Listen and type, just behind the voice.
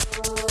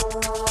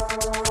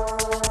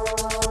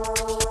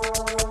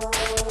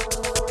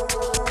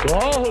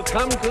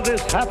come to this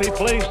happy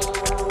place,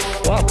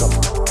 welcome.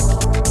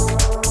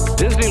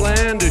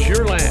 Disneyland is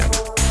your land.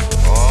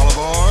 All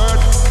aboard.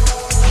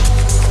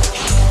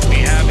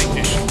 We have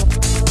ignition.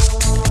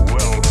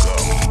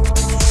 Welcome,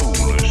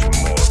 foolish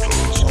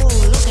mortals. Oh,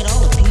 look at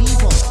all the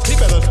people. He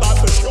better start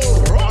the show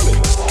rolling.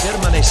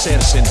 Permanecer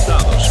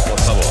sentados, por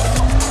favor.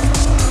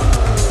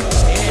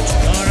 It's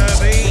gonna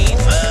be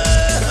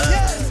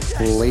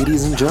fun.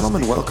 Ladies and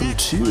gentlemen, welcome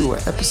to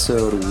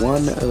episode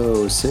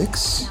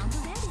 106.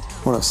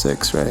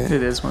 106, right?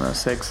 It is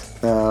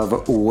 106.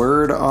 Of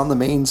Word on the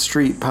Main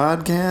Street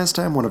podcast.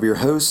 I'm one of your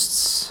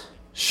hosts,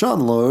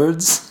 Sean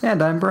Lords.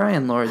 And I'm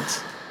Brian Lords.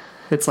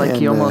 It's like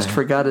he And, almost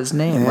forgot his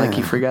name, like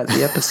he yeah. forgot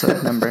the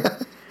episode number.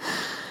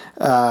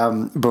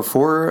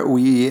 Before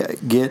we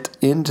get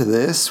into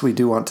this, we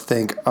do want to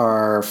thank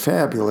our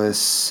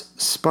fabulous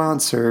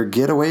sponsor,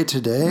 Getaway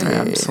Today.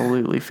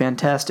 Absolutely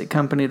fantastic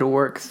company to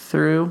work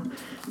through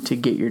to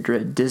get your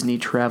Disney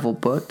travel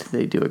booked.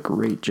 They do a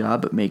great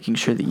job at making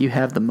sure that you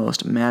have the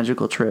most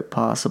magical trip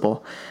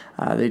possible.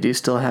 They do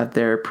still have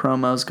their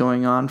promos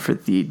going on for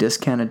the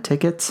discounted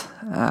tickets,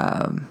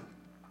 up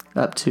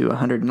to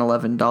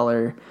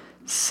 $111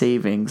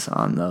 savings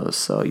on those.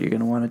 So you're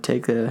going to want to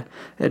take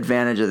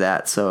advantage of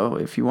that. So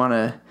if you want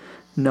to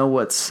know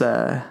what's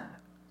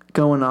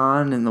going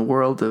on in the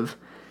world of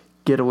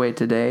Getaway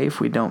Today, if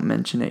we don't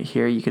mention it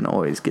here, you can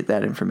always get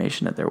that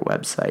information at their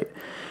website.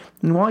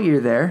 And while you're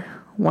there,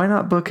 why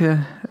not book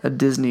a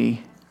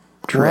Disney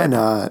trip? Why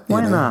not?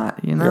 Why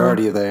not? You know, You're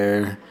already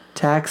there.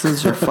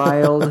 taxes are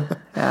filed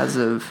as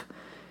of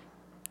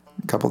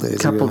A couple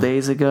couple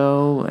days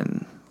ago,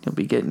 and you'll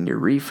be getting your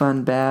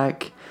refund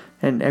back.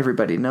 And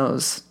everybody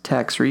knows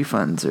tax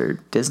refunds are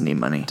Disney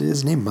money.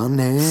 Disney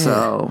money.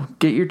 So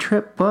get your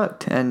trip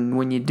booked, and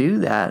when you do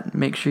that,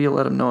 make sure you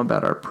let them know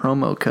about our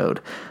promo code.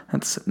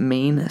 That's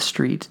Main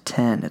Street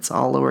 10. It's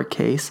all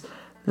lowercase,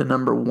 the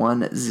number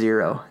 10.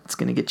 It's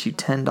going to get you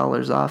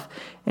 $10 off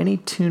any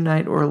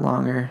 2-night or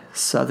longer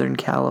Southern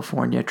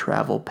California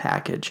travel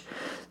package.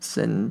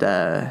 And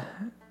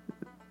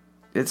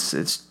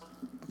it's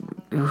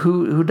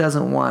who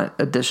doesn't want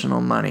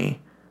additional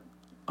money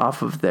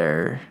off of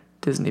their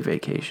Disney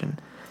vacation?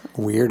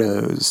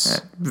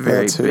 Weirdos.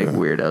 Very That's who. big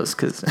weirdos,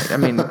 because, I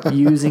mean,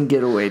 using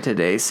Getaway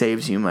Today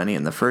saves you money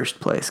in the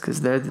first place,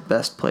 because they're the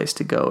best place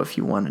to go if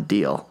you want a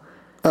deal.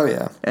 Oh,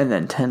 yeah. And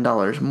then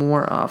 $10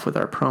 more off with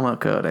our promo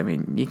code. I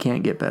mean, you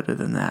can't get better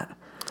than that.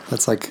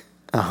 That's like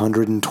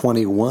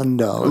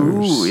 $121.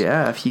 Ooh,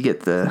 yeah. If you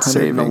get the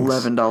Savings.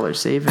 $111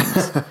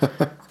 savings,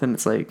 then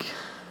it's like,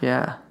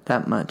 yeah,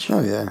 that much. Oh,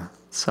 yeah.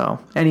 So,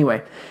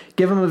 anyway,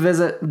 give them a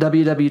visit,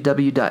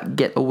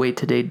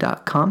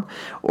 www.getawaytoday.com,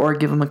 or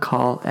give them a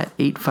call at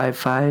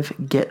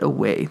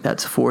 855-GET-AWAY.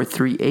 That's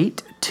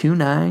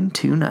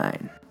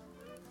 438-2929.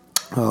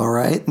 All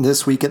right.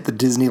 This week at the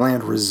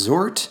Disneyland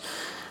Resort,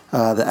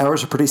 the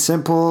hours are pretty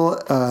simple.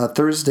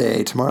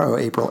 Thursday, tomorrow,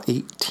 April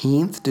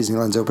 18th,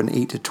 Disneyland's open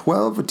 8 to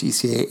 12, with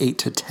DCA 8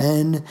 to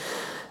 10.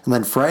 And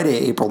then Friday,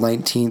 April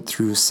 19th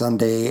through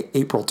Sunday,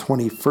 April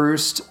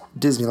 21st,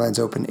 Disneyland's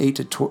open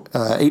 8 to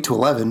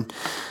 11,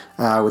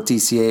 with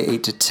DCA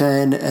 8 to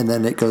 10. And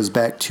then it goes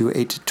back to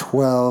 8 to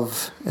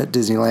 12 at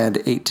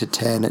Disneyland, 8 to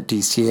 10 at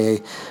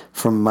DCA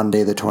from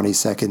Monday the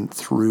 22nd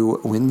through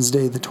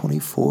Wednesday the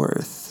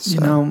 24th. So,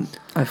 You know,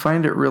 I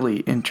find it really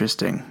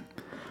interesting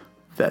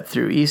that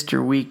through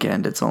Easter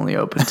weekend it's only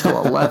open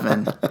till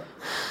 11,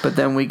 but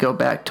then we go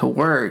back to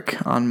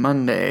work on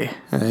Monday,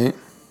 right?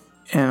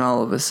 and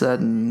all of a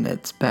sudden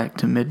it's back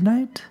to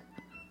midnight?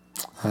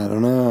 I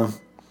don't know.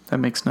 That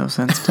makes no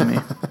sense to me.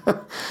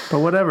 But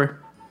whatever.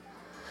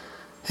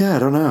 Yeah, I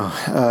don't know.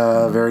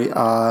 Very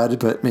odd,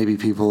 but maybe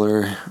people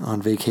are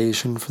on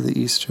vacation for the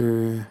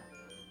Easter.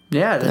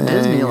 Yeah, to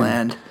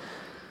Disneyland.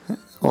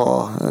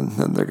 Well, and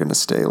then they're going to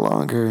stay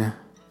longer.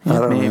 Yeah, I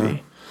don't maybe. know.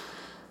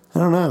 I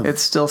don't know.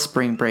 It's still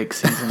spring break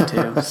season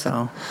too,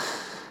 so.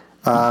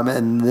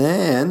 And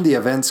then the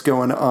events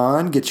going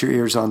on. Get Your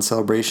Ears On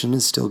celebration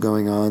is still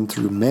going on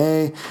through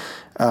May.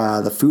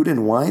 The Food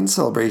and Wine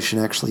celebration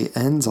actually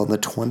ends on the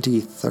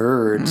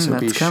 23rd, so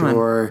be that's coming.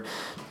 sure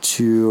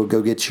to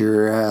go get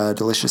your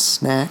delicious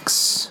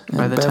snacks and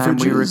By the time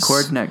we beverages.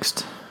 record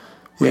next,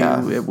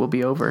 Yeah. it will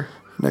be over.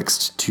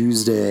 Next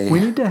Tuesday. We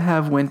need to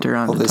have Winter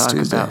on to this talk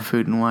Tuesday. about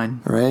food and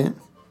wine. Right?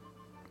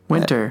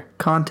 Winter,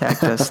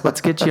 contact us. Let's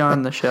get you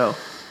on the show.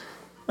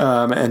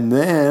 And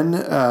then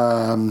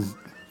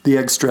the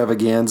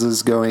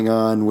extravaganza's going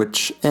on,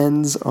 which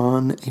ends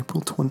on April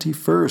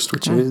 21st,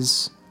 which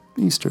is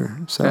Easter.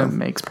 So, That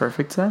makes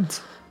perfect sense.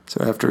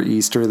 so after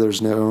Easter,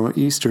 there's no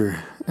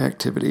Easter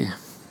activity.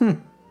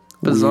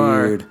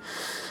 Bizarre. Weird.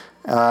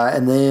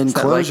 And then Is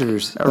that like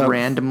closures. a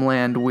random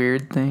land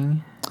weird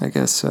thing? I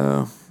guess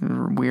so.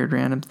 Weird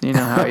random. You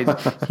know how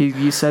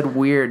you said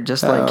weird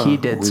just like he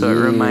did, so it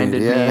weird,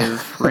 reminded yeah. me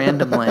of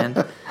Random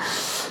Land.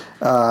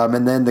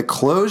 And then the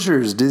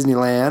closures.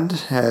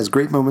 Disneyland has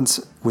Great Moments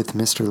with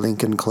Mr.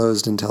 Lincoln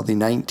closed until the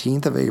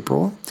 19th of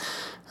April,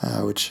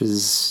 which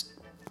is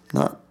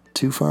not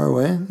too far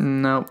away.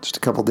 Nope. Just a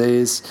couple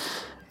days.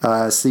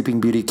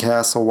 Sleeping Beauty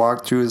Castle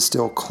walkthrough is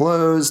still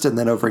closed. And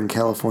then over in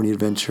California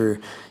Adventure,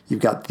 you've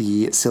got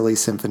the Silly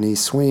Symphony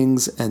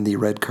swings and the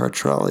Red Car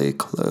Trolley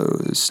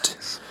closed.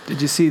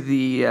 Did you see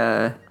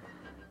the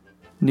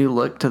new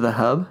look to the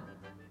hub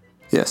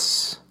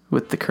Yes.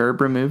 with the curb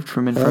removed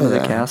from in front of the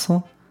yeah.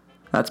 castle?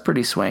 That's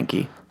pretty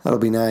swanky. That'll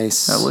be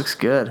nice. That looks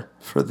good.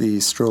 for the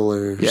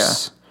strollers. Yeah.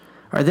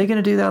 Are they going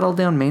to do that all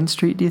down Main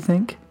Street, do you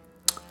think?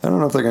 I don't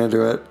know if they're going to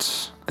do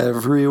it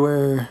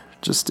everywhere.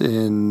 Just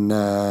in...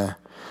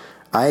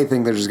 I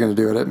think they're just going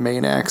to do it at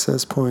main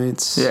access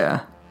points.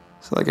 Yeah.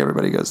 So, like,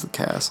 everybody goes to the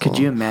castle. Could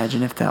you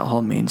imagine if that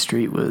whole Main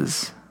Street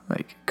was,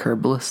 like,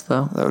 curbless,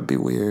 though? That would be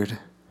weird.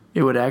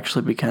 It would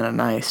actually be kind of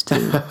nice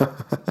to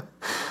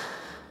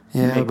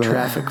Yeah, make but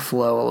traffic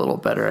flow a little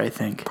better, I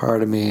think.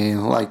 part of me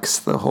likes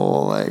the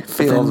whole, like, But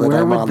feel then that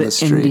where I'm would on the the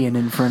street. Indian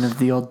in front of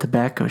the old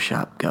tobacco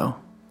shop go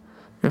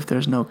if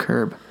there's no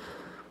curb?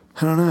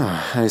 I don't know.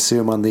 I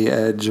assume on the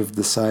edge of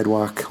the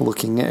sidewalk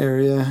looking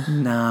area.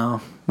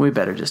 No, we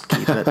better just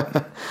keep it.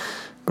 But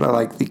I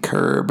like the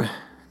curb.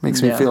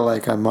 Makes me Yeah. feel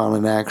like I'm on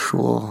an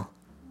actual,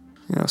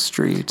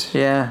 street.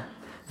 Yeah.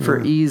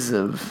 For ease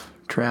of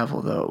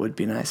travel, though, it would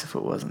be nice if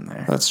it wasn't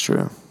there. That's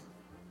true.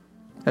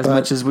 As but-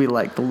 much as we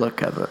like the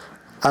look of it.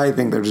 I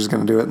think they're just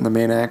going to do it in the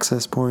main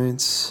access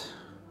points.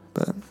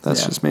 But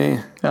that's Yeah. just me.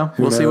 Yeah,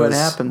 Who we'll see what knows?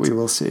 happens. We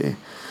will see.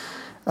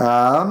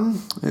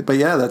 But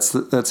yeah, that's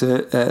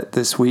it at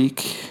this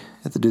week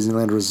at the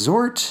Disneyland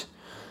Resort.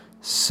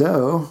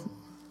 So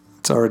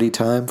it's already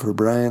time for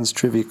Brian's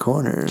Trivia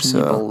Corner. Can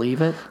you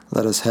believe it?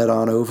 Let us head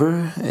on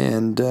over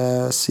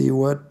and see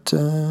what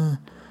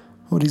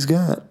he's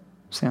got.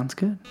 Sounds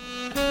good.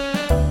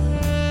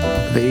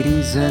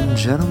 Ladies and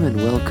gentlemen,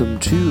 welcome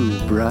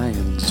to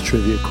Brian's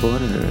Trivia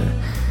Corner.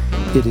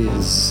 It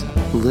is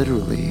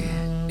literally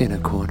in a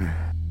corner.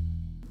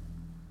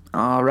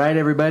 All right,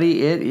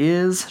 everybody, it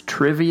is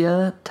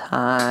trivia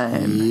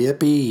time.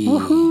 Yippee.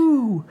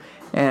 Woohoo!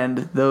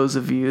 And those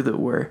of you that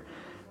were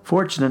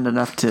fortunate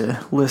enough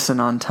to listen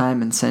on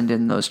time and send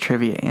in those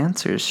trivia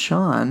answers,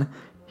 Sean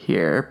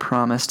here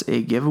promised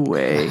a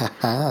giveaway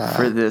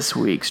for this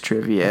week's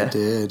trivia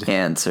did.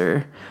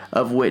 answer,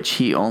 of which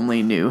he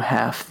only knew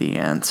half the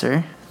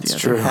answer. The It's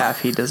other true.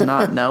 half he does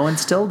not know and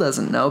still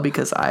doesn't know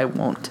because I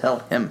won't tell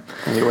him.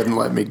 He wouldn't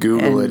let me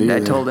Google it And either.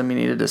 I told him he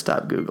needed to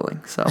stop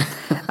Googling. So,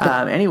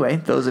 anyway,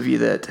 those of you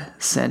that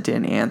sent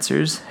in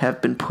answers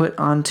have been put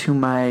onto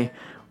my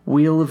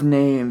wheel of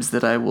names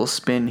that I will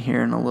spin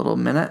here in a little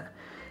minute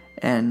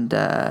and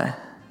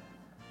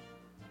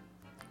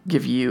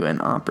give you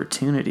an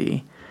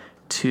opportunity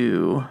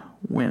to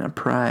win a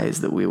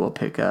prize that we will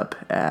pick up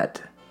at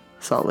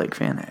Salt Lake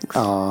FanX.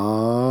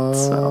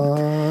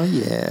 Oh,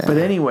 yeah. But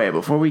anyway,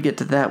 before we get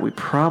to that, we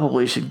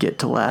probably should get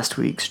to last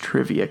week's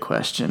trivia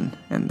question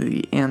and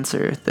the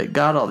answer that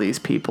got all these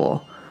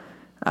people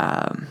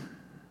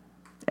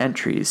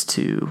entries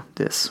to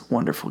this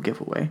wonderful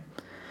giveaway.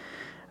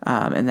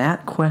 And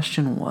that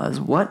question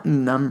was, what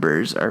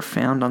numbers are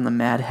found on the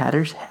Mad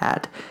Hatter's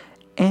hat,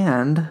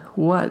 and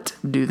what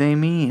do they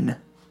mean?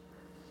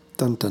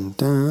 Dun, dun,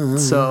 dun.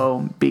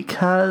 So,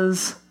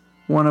 because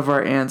one of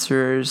our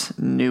answerers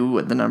knew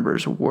what the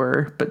numbers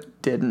were,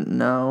 but didn't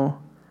know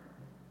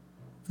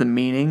the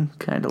meaning,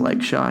 kind of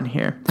like Sean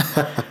here,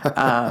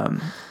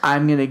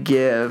 I'm going to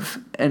give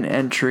an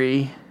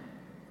entry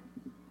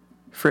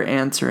for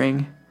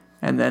answering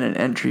and then an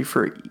entry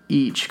for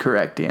each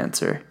correct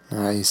answer.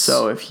 Nice.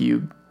 So if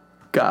you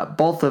got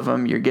both of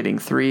them, you're getting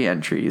 3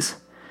 entries.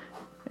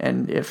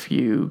 And if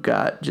you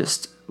got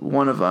just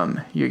one of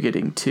them, you're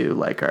getting 2,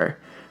 like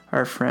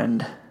our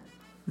friend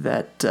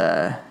that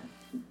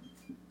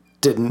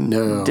didn't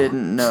know.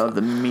 didn't know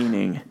the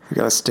meaning. We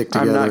gotta stick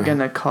together. I'm not going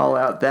to call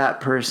out that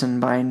person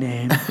by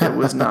name. It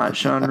was not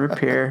Sean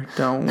Rapier.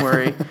 Don't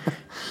worry.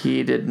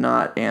 He did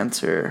not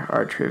answer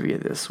our trivia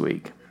this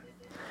week.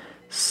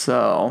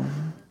 So,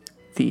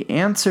 the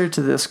answer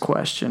to this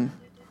question,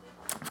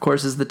 of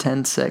course, is the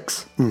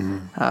 10-6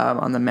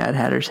 on the Mad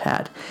Hatter's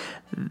hat.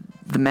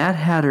 The Mad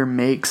Hatter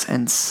makes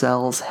and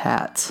sells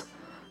hats.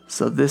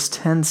 So this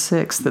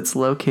 10-6 that's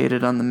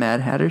located on the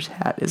Mad Hatter's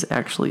hat is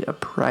actually a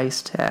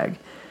price tag.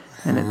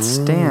 And it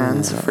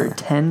stands for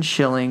 10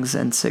 shillings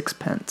and 6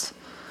 pence.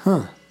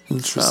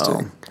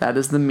 Interesting. So that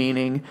is the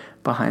meaning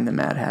behind the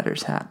Mad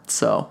Hatter's hat.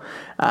 So,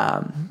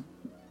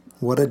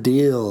 What a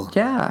deal.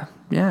 yeah,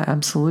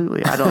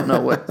 absolutely. I don't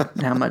know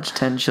how much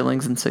 10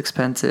 shillings and 6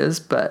 pence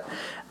is, but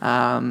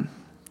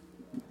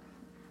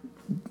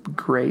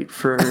great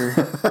for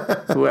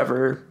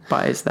whoever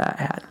buys that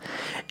hat.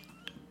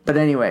 But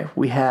anyway,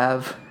 we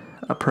have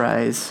a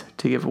prize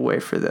to give away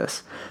for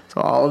this.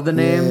 So all of the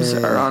names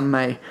are on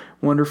my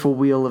wonderful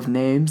wheel of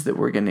names that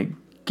we're going to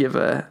give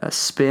a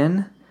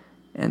spin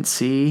and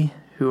see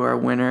who our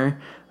winner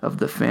of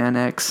the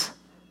FanX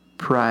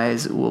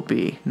prize will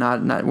be.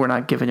 We're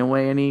not giving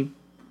away any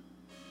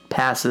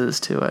passes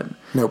to it.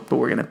 Nope. But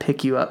we're going to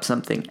pick you up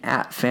something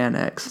at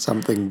FanX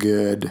Something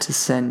good. to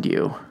send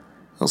you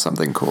Well,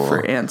 something cool.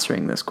 for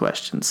answering this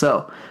question.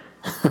 So,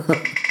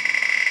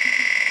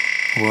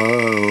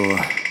 Whoa.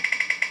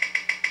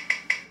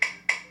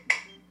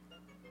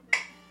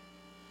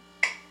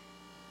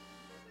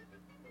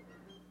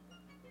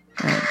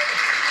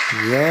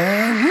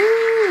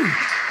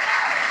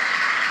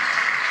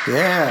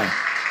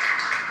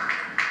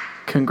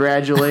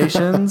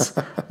 Congratulations,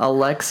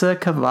 Alexa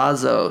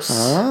Cavazos.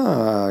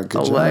 Ah,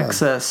 good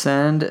Alexa,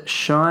 send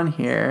Sean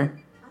here.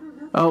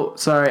 Oh,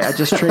 sorry, I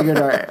just triggered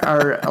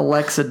our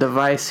Alexa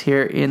device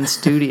here in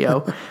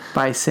studio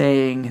by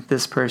saying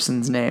this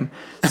person's name.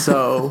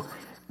 So,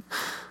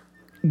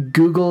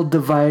 Google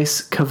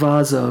device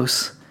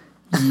Cavazos,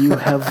 you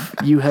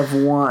have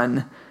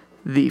won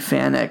the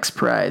FanX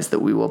prize that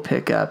we will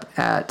pick up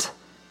at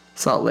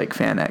Salt Lake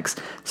FanX.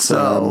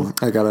 So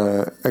I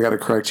gotta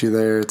correct you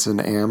there. It's an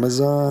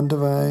Amazon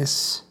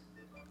device.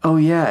 oh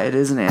yeah, it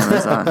is an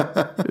Amazon.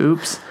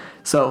 Oops.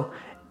 So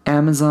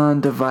Amazon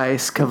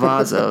device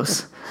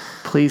Cavazos,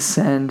 please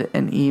send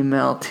an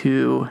email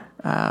to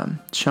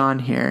Sean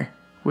here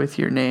with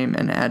your name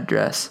and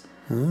address,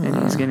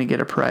 and he's gonna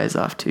get a prize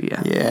off to you.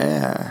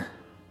 Yeah.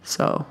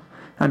 So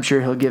I'm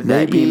sure he'll give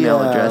that Maybe,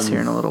 email address here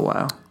in a little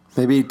while.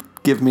 Maybe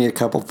give me a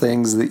couple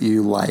things that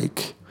you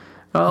like.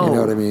 Oh, You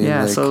know what I mean?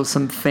 Yeah, Like- so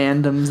some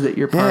fandoms that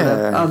you're part of,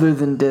 Yeah. other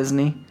than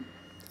Disney,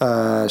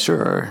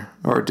 Sure.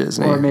 Or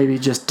Disney. or maybe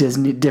just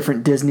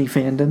different Disney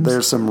fandoms.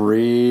 There's some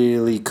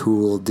really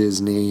cool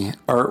Disney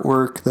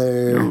artwork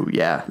there Ooh,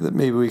 yeah. that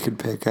maybe we could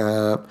pick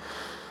up.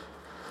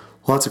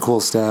 Lots of cool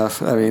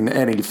stuff. I mean,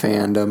 any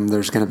fandom,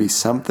 there's going to be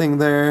something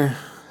there.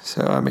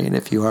 So, I mean,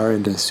 if you are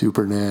into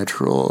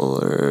Supernatural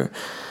or,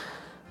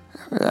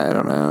 I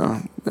don't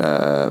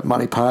know,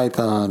 Monty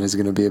Python is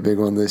going to be a big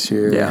one this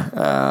year.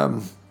 Yeah.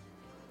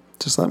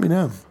 Just let me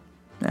know.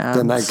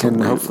 Then I can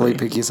hopefully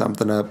pick you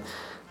something up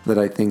that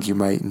I think you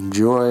might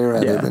enjoy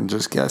rather Yeah. than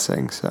just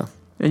guessing. So,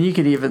 And you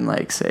could even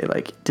say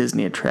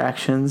Disney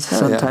attractions. Oh, yeah.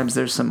 Sometimes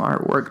there's some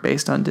artwork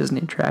based on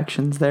Disney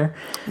attractions there.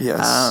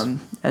 yes.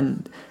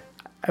 And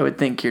I would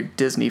think your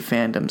Disney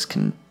fandoms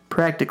can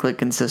practically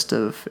consist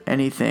of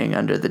anything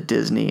under the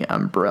Disney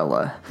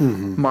umbrella.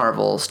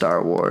 Marvel,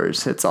 Star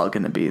Wars, it's all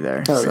going to be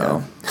there. Oh,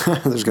 so yeah.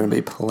 There's going to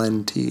be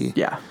plenty.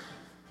 yeah.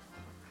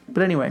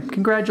 But anyway,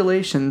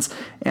 congratulations,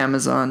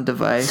 Amazon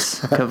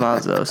device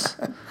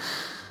Cavazos.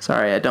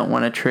 Sorry, I don't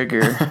want to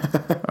trigger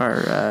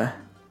our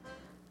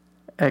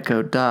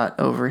Echo Dot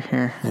over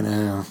here. I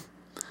know.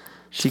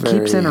 She Very-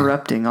 keeps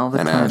interrupting all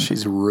the I know. time.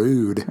 She's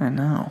rude. I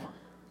know.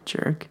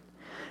 Jerk.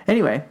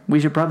 Anyway, we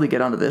should probably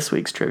get on to this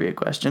week's trivia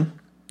question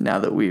now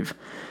that we've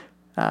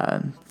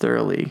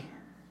thoroughly,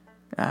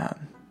 I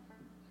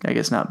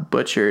guess not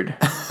butchered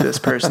this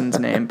person's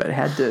name, but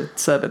had to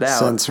sub it out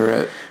Censor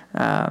it.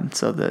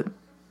 so that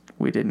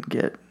we didn't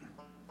get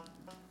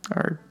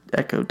our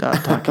Echo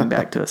Dot talking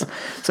back to us.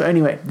 So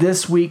anyway,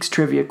 this week's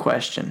trivia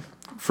question.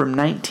 From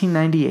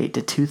 1998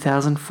 to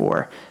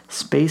 2004,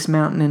 Space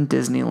Mountain in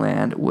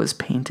Disneyland was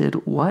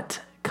painted what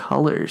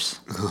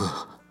colors?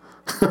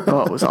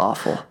 Oh, it was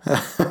awful.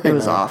 It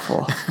was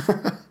awful.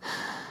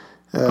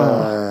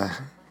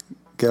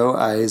 Go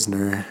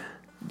Eisner.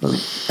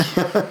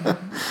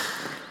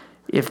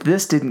 If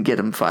this didn't get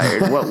him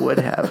fired, what would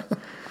have?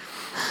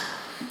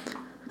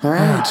 All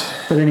right.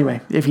 But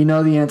anyway, if you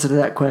know the answer to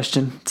that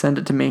question, send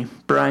it to me.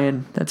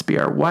 Brian, that's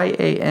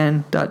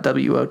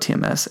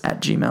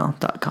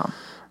bryan.wotms@gmail.com.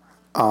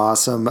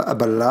 Awesome.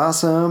 But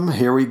awesome.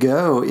 Here we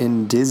go.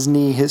 In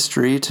Disney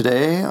history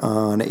today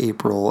on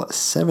April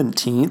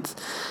 17th.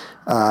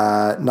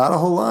 Not a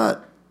whole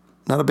lot.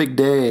 Not a big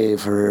day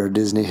for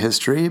Disney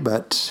history,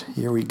 but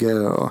here we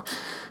go.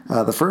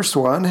 The first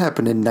one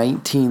happened in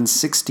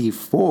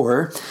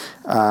 1964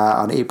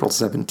 on April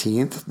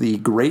 17th. The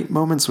Great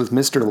Moments with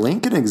Mr.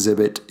 Lincoln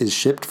exhibit is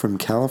shipped from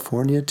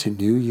California to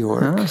New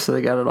York. Oh, so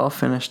they got it all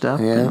finished up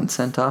Yeah. and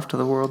sent off to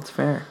the World's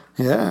Fair.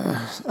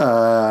 Yeah.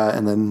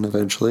 And then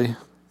eventually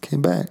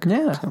came back.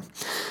 Yeah.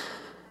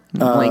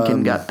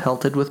 Lincoln got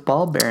pelted with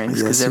ball bearings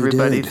because yes, he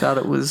everybody did. thought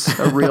it was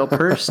a real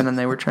person and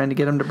they were trying to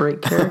get him to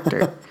break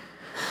character.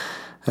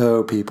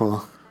 Oh,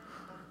 people.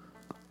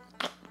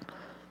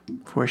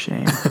 For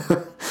shame.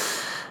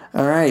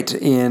 All right.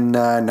 In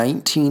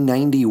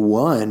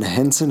 1991,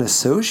 Henson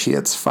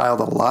Associates filed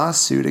a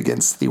lawsuit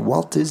against the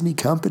Walt Disney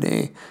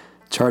Company,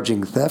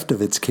 charging theft of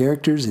its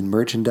characters in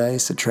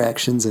merchandise,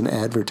 attractions, and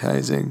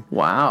advertising.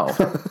 Wow.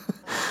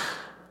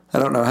 I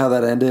don't know how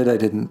that ended. I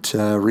didn't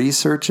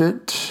research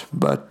it,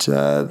 but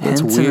that's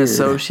Henson weird.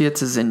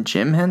 Associates is in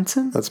Jim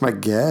Henson? That's my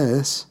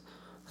guess.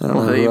 I don't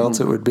Well, know they- who else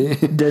it would be.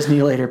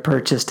 Disney later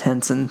purchased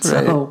Henson, so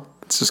Right.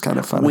 It's just kind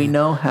of funny. we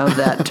know how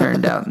that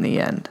turned out in the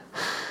end.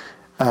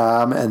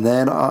 And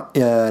then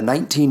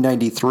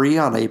 1993,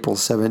 on April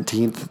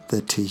 17th,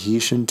 the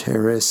Tahitian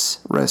Terrace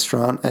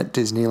restaurant at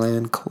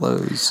Disneyland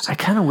closed. I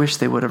kind of wish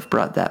they would have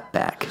brought that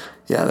back.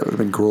 Yeah, that would have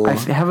been cool. I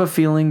have a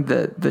feeling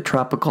that the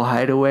Tropical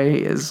Hideaway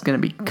is going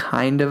to be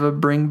kind of a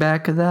bring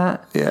back of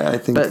that, Yeah, I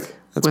think but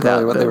that's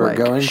without probably what the they were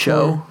going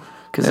show, for.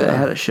 because it Yeah.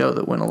 had a show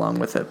that went along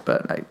with it,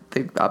 but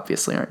they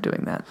obviously aren't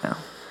doing that now.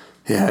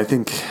 Yeah, I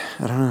don't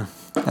know.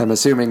 I'm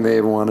assuming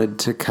they wanted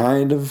to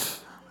kind of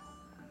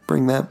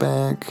bring that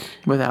back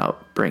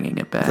Without bringing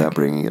it back. without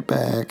bringing it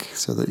back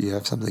so that you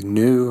have something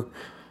new.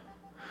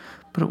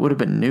 But it would have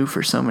been new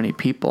for so many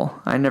people.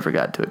 I never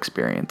got to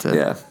experience it.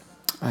 Yeah,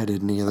 I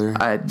didn't either.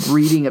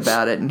 Reading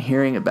about it and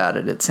hearing about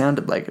it, it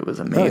sounded like it was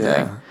amazing.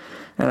 yeah.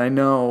 And I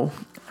know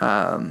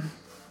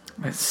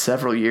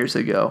several years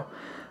ago,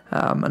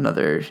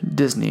 another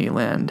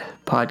Disneyland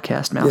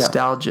podcast,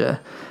 Nostalgia,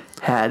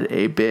 had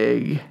a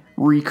big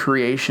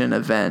recreation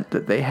event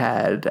that they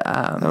had.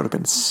 That would have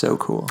been so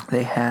cool.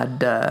 They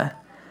had,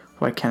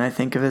 why can't I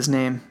think of his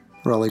name?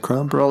 Rolly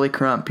Crump? Rolly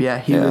Crump, yeah,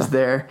 he was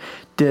there.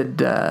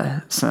 Did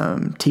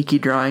some tiki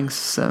drawings,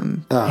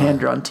 some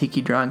hand-drawn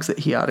tiki drawings that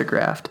he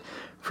autographed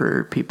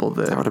for people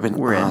that would have been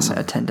were awesome. in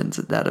attendance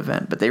at that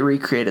event. But they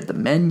recreated the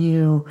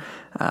menu,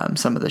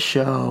 some of the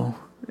show.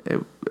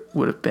 It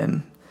would have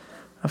been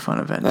a fun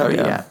event to be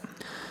at.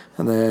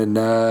 And then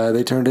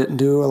they turned it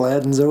into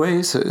Aladdin's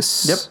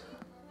Oasis. Yep.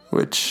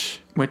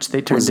 Which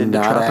they turned was into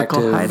not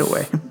Tropical active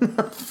Hideaway.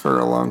 for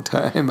a long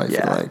time, I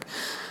feel like.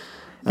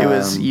 It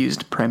was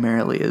used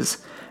primarily as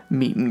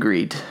meet and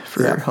greet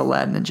for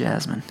Aladdin and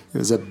Jasmine. It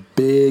was a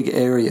big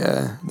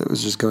area that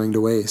was just going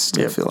to waste,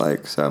 I feel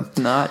like. So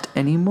Not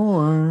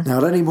anymore.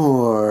 not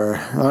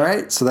anymore. All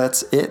right, so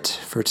that's it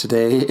for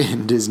today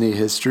in Disney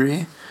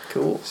history.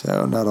 Cool.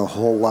 So not a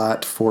whole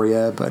lot for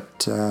you,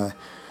 but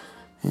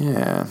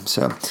yeah.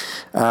 So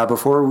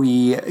before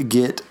we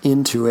get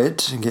into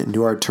it and get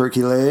into our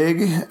turkey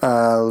leg,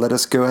 let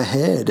us go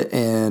ahead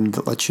and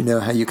let you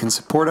know how you can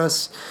support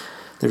us.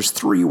 There's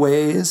 3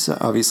 ways.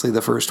 Obviously,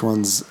 the first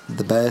one's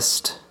the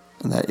best,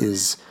 and that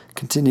is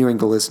continuing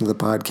to listen to the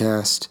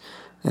podcast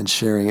and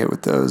sharing it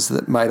with those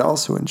that might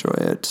also enjoy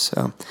it.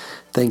 So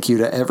thank you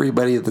to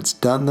everybody that's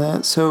done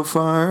that so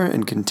far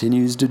and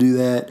continues to do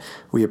that.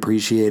 We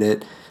appreciate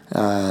it,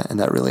 and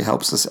that really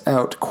helps us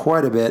out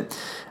quite a bit.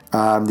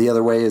 The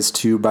other way is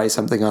to buy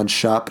something on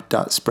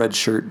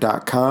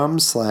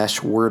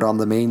shop.spreadshirt.com/word on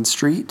the main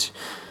street,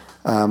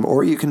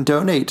 or you can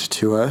donate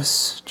to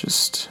us.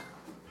 Just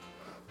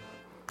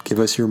give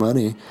us your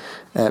money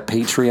at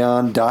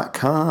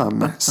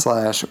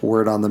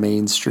patreon.com/word on the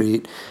main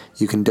street.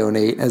 You can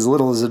donate as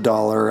little as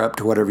 $1 up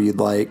to whatever you'd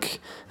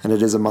like. And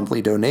it is a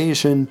monthly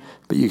donation,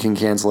 but you can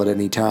cancel at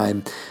any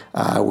time.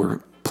 We're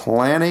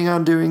planning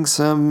on doing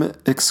some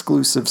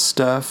exclusive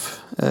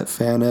stuff at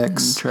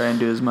FanX. Try and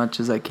do as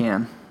much as I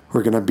can.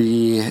 We're going to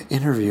be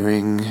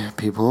interviewing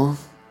people.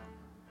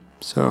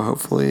 So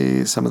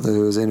hopefully some of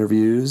those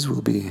interviews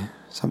will be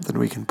something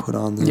we can put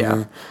on there.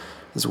 Yeah.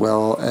 As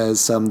well as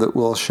some that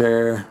we'll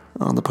share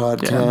on the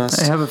podcast.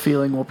 I have a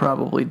feeling we'll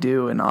probably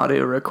do an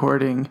audio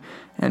recording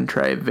and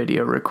try a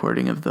video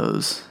recording of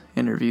those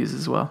interviews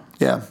as well.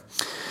 Yeah.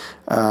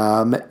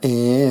 So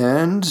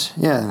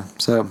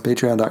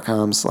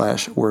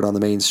patreon.com/word on the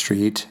main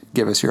street.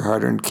 Give us your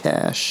hard-earned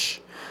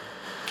cash.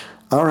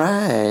 All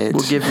right.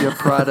 We'll give you a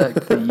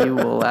product that you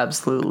will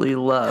absolutely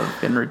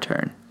love in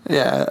return.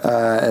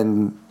 Yeah,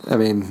 and I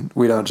mean,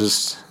 we don't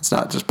just, it's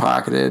not just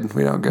pocketed.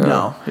 We don't go.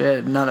 No,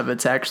 none of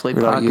it's actually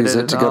we pocketed. We don't use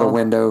it to at go to all.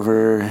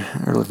 Wendover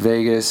or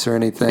Vegas or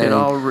anything. It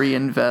all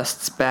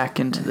reinvests back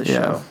into the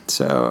show.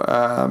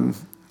 So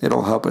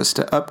it'll help us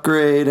to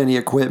upgrade any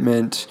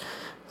equipment,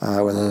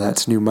 whether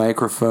that's new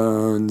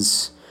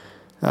microphones,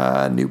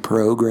 new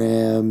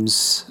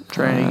programs.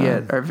 Trying to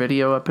get our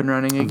video up and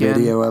running again.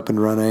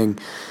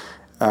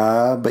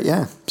 But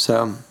yeah,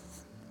 so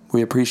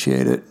we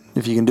appreciate it.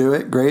 If you can do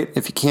it, great.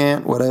 If you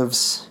can't,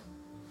 whatevs.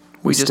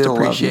 We just still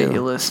appreciate love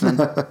you listening.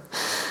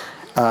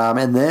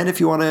 And then if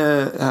you want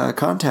to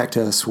contact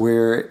us,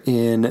 we're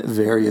in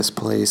various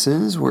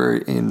places. We're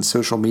in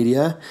social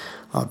media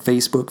on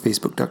Facebook,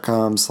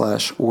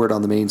 facebook.com/word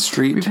on the main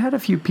street. We've had a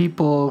few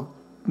people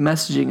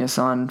messaging us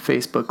on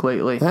Facebook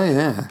lately. Oh,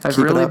 yeah. I've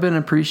really been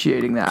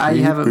appreciating that. I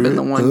haven't been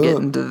the one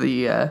getting to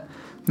the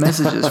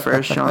messages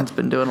first. Sean's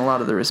been doing a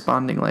lot of the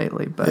responding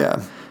lately. But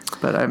yeah.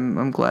 But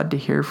I'm glad to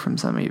hear from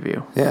some of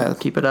you. Yeah.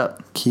 Keep it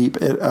up.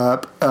 Keep it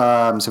up.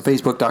 So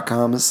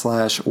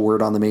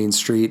facebook.com/word on the main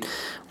street.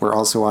 We're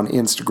also on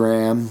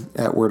Instagram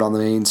at Word on the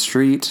Main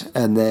Street.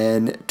 And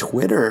then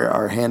Twitter,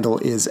 our handle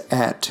is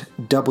at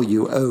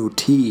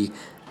WOT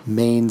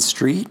Main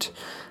Street.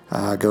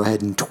 Go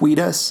ahead and tweet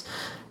us.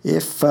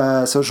 If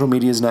social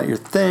media is not your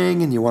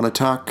thing and you want to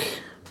talk,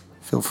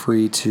 feel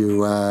free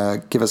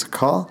to give us a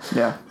call.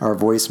 Yeah. Our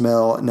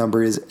voicemail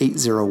number is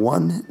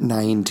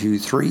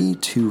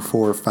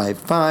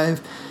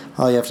 801-923-2455.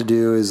 All you have to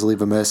do is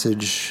leave a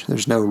message.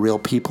 There's no real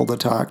people to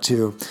talk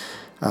to.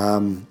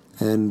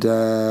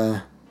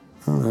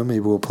 I don't know, maybe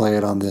we'll play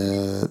it on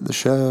the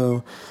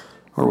show,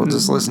 or we'll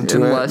just listen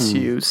to it. Unless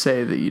you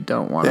say that you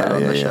don't want it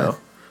on the show.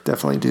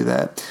 Definitely do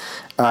that.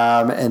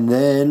 And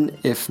then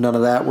if none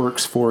of that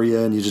works for you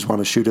and you just want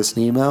to shoot us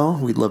an email,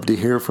 we'd love to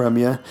hear from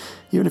you.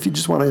 Even if you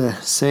just want to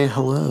say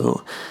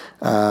hello.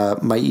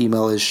 My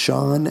email is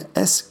Sean,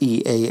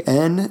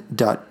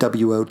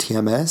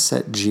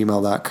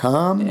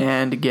 sean.wotms@gmail.com.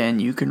 And again,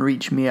 you can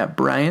reach me at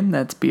Brian,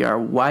 that's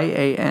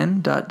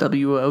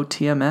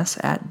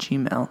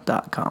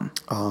bryan.wotms@gmail.com.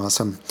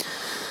 Awesome.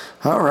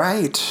 All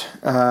right.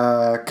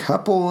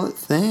 Couple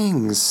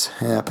things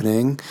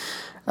happening.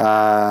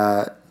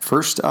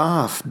 First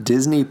off,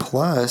 Disney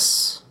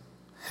Plus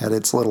had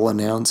its little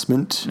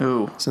announcement.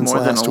 Ooh, since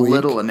more last than a week.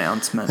 little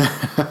announcement.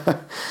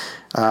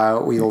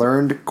 We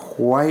learned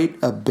quite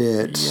a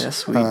bit.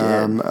 Yes, we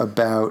did.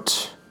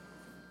 About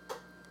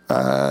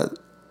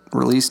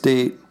release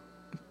date,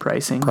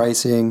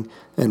 Pricing.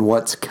 and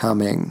what's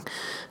coming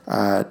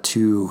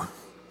to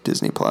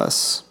Disney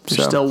Plus.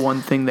 There's still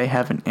one thing they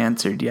haven't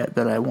answered yet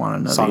that I want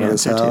to know Song the of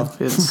the answer South.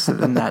 to. It's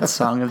in that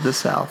Song of the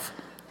South.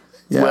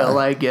 Yeah. Will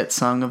I get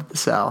Song of the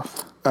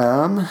South?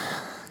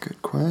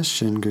 Good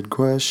question.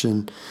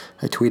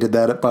 I tweeted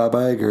that at Bob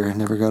Iger.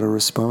 Never got a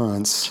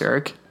response.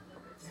 Jerk.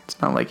 It's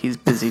not like he's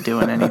busy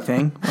doing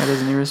anything. Why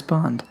doesn't he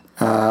respond?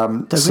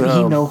 Doesn't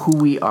so- he know who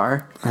we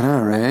are? I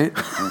know, right?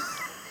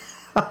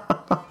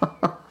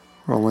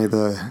 We're only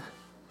the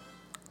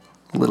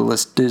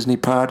littlest Disney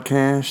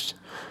podcast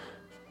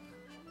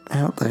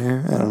out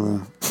there. I don't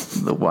know.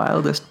 The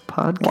wildest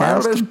podcast?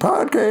 Wildest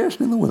podcast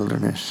in the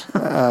wilderness.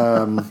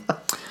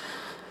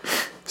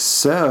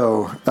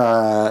 So,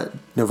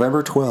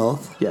 November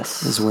 12th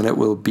Yes. is when it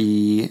will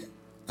be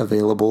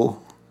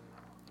available.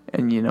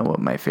 And you know what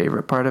my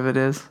favorite part of it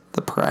is?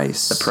 The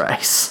price. The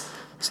price.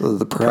 So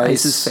the Price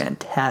price is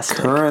fantastic.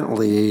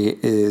 currently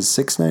is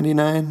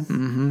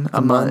 $6.99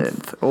 a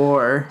month.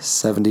 Or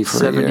 $70 for a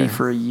 70 year,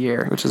 for a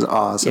year. which is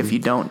awesome. If you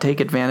don't take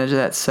advantage of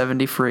that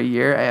 70 for a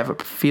year, I have a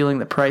feeling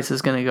the price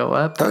is going to go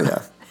up. Oh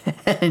yeah.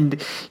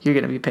 And you're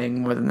going to be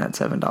paying more than that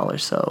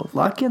 $7. So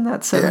lock in that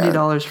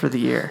 $70 for the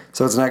year.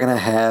 So it's not going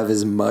to have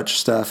as much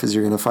stuff as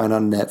you're going to find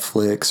on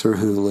Netflix or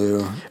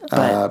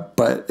Hulu,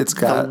 but it's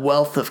got. The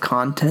wealth of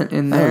content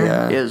in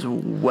there is yeah.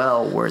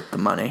 well worth the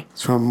money.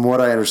 From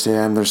what I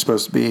understand, there's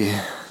supposed to be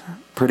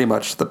pretty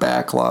much the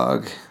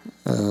backlog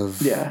of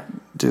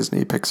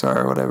Disney,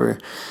 Pixar, whatever,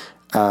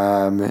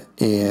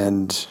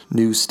 and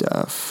new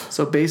stuff.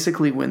 So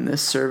basically, when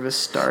this service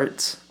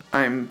starts,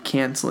 I'm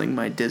canceling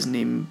my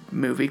Disney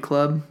movie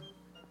club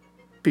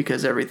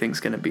because everything's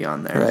going to be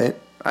on there. Right.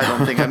 I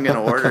don't think I'm going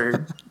to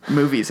order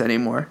movies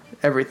anymore.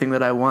 Everything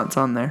that I want's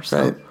on there.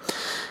 So.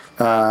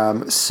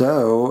 Right.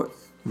 So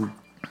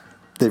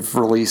they've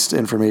released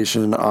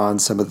information on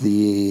some of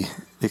the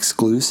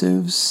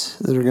exclusives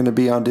that are going to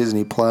be on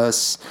Disney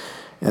Plus,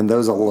 and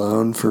those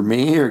alone for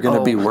me are going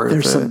to be worth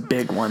there's it. some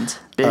big ones.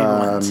 Big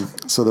ones.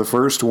 So the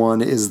first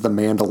one is The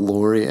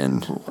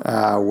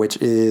Mandalorian, which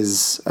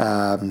is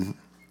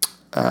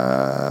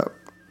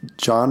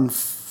Jon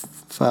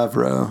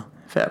Favreau,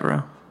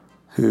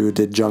 who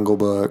did Jungle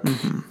Book.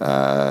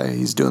 Mm-hmm.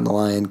 He's doing The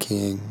Lion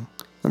King.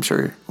 I'm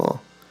sure,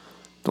 well,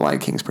 The Lion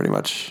King's pretty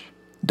much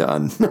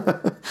done.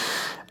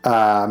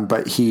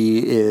 But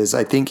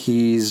I think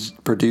he's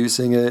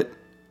producing it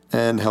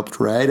and helped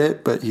write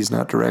it, but he's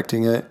not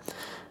directing it.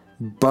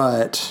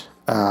 But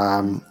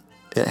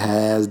it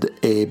had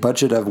a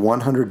budget of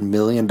 $100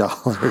 million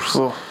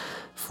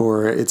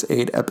for its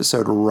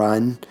 8-episode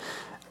run.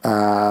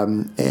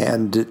 And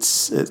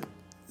the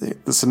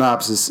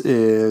synopsis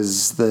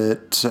is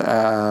that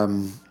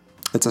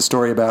it's a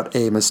story about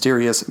a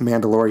mysterious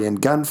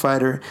Mandalorian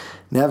gunfighter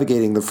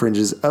navigating the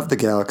fringes of the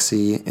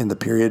galaxy in the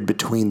period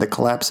between the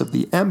collapse of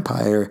the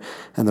Empire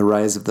and the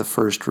rise of the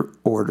First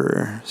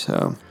Order.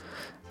 So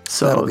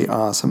that'll be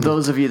awesome.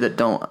 Those of you that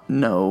don't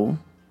know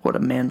what a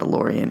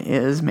Mandalorian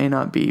is may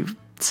not be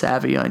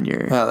savvy on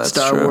your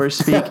Star Wars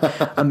speak.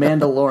 A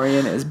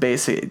Mandalorian is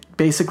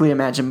basically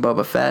imagine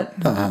Boba Fett.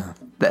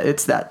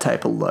 It's that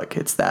type of look.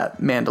 It's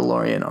that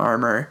Mandalorian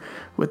armor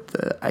with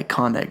the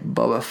iconic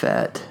Boba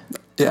Fett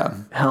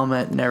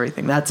helmet and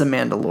everything. That's a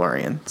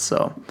Mandalorian.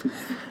 So,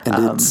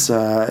 and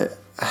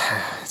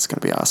it's going to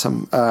be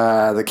awesome.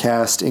 The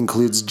cast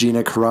includes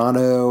Gina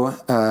Carano,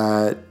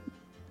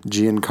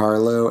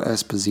 Giancarlo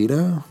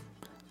Esposito,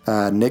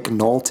 Nick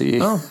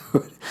Nolte,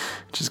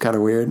 which is kind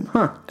of weird.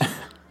 Huh.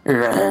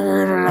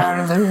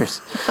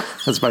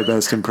 That's my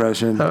best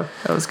impression. Oh,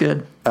 that was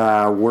good.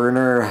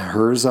 Werner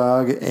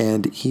Herzog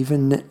and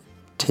even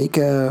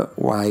Taika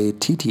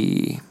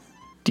Waititi.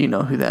 Do you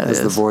know who that is?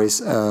 As the voice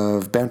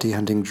of bounty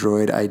hunting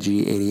droid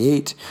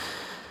IG-88.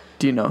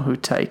 Do you know who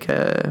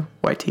Taika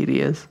Waititi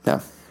is?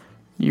 No.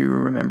 You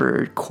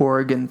remember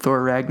Korg in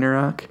Thor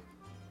Ragnarok?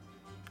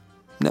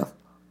 No.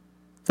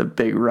 The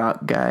big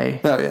rock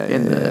guy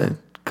in the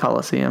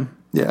Colosseum.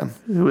 Yeah.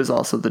 Who was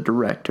also the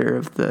director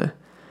of the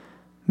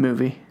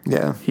movie.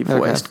 Yeah. He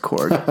voiced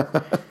Korg.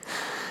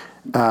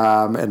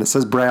 And it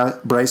says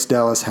Bryce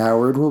Dallas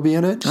Howard will be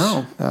in it.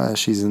 Oh.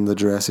 She's in the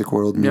Jurassic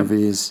World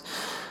movies.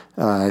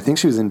 I think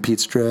she was in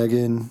Pete's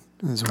Dragon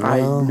as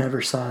well. I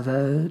never saw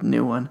the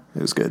new one.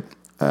 It was good.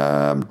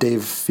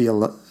 Dave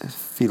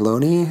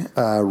Filoni,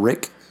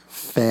 Rick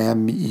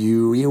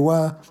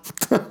Famuyiwa,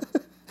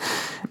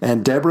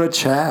 and Deborah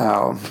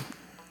Chow.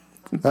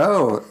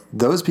 Oh,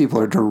 those people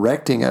are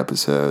directing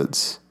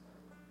episodes.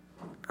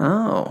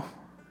 Oh.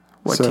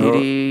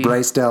 So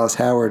Bryce Dallas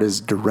Howard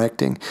is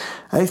directing.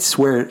 I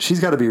swear she's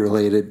got to be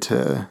related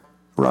to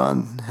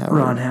Ron Howard.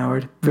 Ron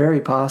Howard.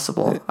 Very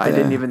possible. I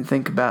didn't even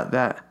think about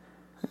that.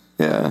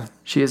 Yeah.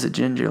 She is a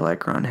ginger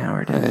like Ron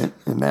Howard is. Right.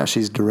 And now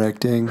she's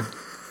directing.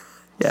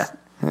 Yeah.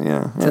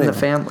 Yeah. It's in the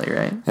family,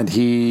 right? And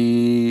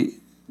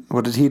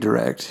what did he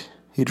direct?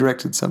 He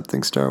directed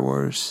something Star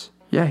Wars.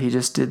 Yeah, he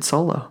just did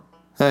Solo.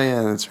 Oh,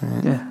 yeah, that's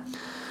right. Yeah.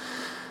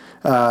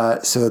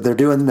 So they're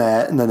doing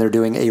that, and then they're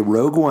doing a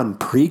Rogue One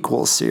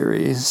prequel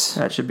series.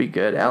 That should be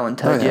good. Alan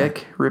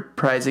Tudyk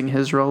reprising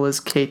his role as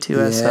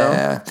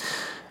K2SO.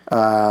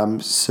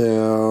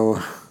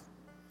 Yeah.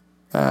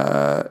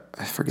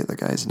 I forget the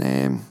guy's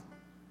name.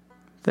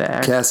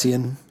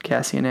 Cassian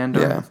Andor.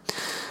 Yeah.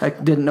 I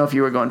didn't know if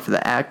you were going for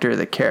the actor or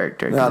the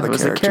character. No, If the it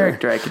was character. the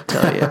character, I could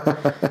tell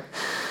you.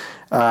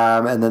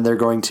 And then they're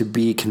going to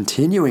be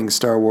continuing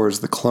Star Wars: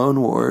 The Clone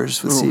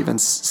Wars with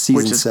season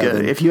Which is 7.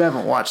 good. If you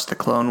haven't watched the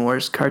Clone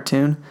Wars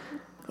cartoon,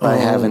 I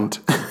haven't.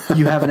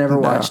 You haven't ever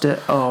watched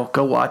it? Oh,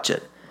 go watch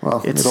it.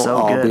 Well, It's it'll so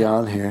all good. be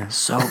on here.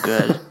 So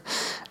good.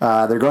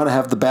 They're going to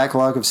have the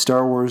backlog of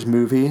Star Wars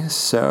movies,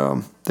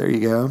 so there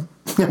you go.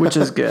 Which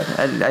is good.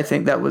 I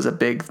think that was a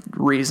big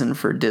reason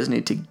for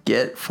Disney to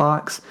get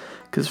Fox,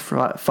 because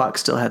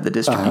Fox still had the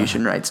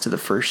distribution rights to the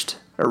first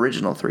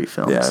original 3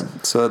 films. Yeah,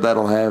 so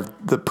that'll have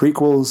the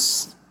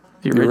prequels,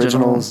 The the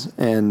original originals,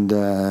 and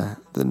the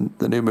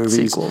new movies.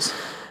 sequels.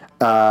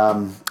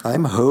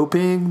 I'm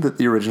hoping that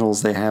the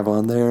originals they have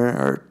on there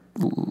are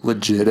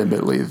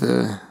legitimately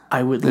the.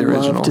 I would the love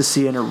originals. to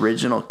see an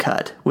original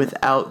cut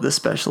without the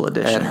special I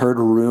edition. had heard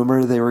a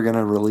rumor they were going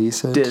to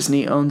release it.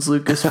 Disney owns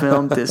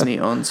Lucasfilm. Disney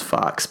owns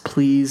Fox.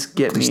 Please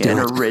get Please me do an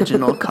it.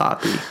 original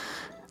copy.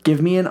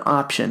 Give me an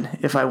option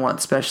if I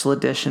want special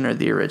edition or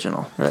the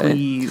original. Right.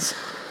 Please.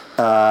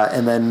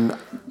 And then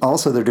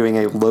also they're doing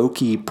a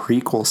Loki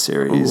prequel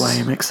series, Ooh, I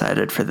am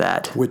excited for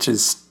that. which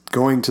is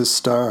going to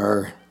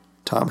star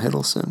Tom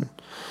Hiddleston,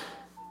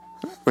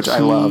 which I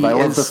He love. I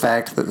love the is-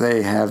 fact that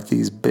they have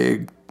these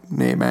big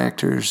name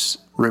actors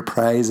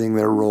reprising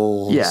their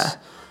roles. Yeah.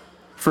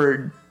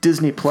 For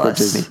Disney For Plus.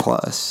 Disney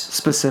Plus.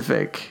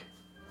 Specific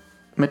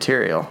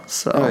material.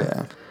 So, Oh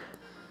yeah.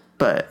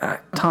 But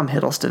Tom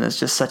Hiddleston is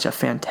just such a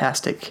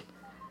fantastic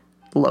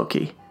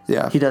Loki.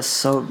 Yeah. He does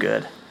so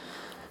good.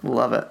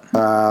 Love it.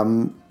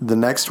 The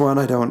next one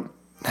I don't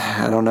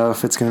know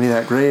if it's going to be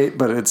that great,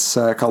 but it's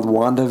called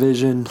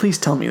WandaVision. Please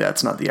tell me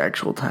that's not the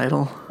actual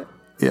title.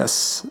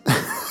 Yes.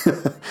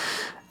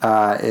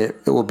 It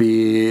will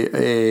be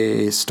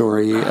a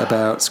story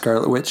about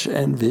Scarlet Witch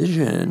and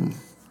Vision.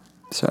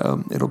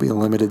 So it'll be a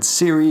limited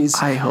series.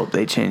 I I hope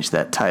they change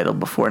that title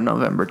before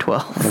November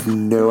 12th. have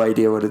no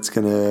idea what it's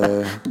going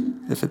to...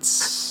 If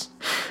it's...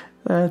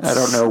 I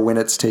don't know when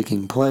it's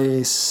taking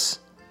place.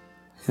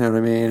 You know what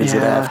I mean? Is it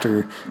Yeah.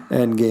 after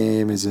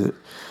Endgame? Is it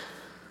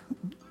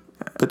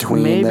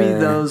between Maybe there?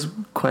 those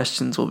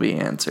questions will be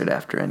answered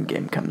after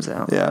Endgame comes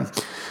out. Yeah.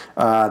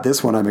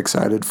 This one I'm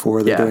excited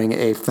for. They're Yeah. doing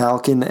a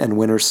Falcon and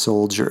Winter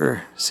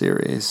Soldier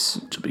series,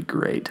 Which will be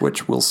great.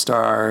 which will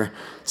star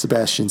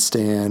Sebastian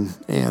Stan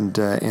and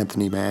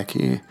Anthony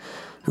Mackie,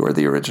 who are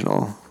the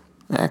original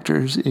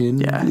actors in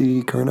Yeah.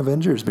 the current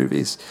Avengers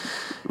movies.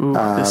 Ooh,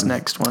 this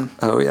next one.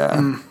 Oh,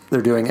 yeah.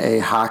 They're doing a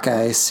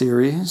Hawkeye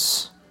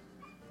series,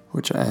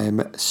 which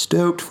I'm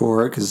stoked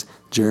for because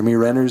Jeremy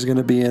Renner's going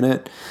to be in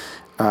it.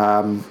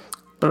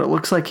 But it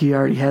looks like he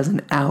already has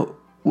an out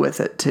with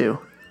it, too,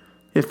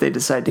 if they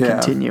decide to Yeah.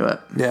 continue it.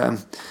 Yeah.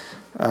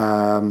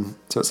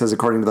 So it says,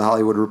 according to the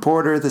Hollywood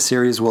Reporter, the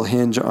series will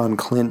hinge on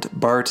Clint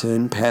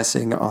Barton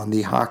passing on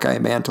the Hawkeye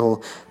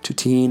mantle to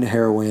teen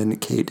heroine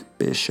Kate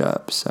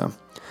Bishop. So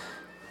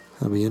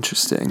that'll be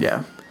interesting.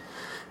 Yeah.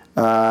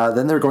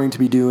 Then they're going to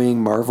be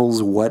doing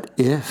Marvel's What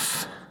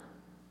If,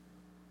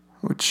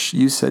 which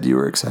you said you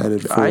were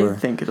excited for. I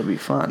think it'll be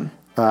fun.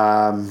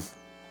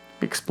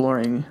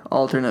 Exploring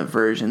alternate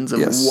versions of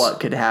Yes. what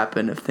could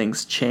happen if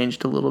things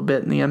changed a little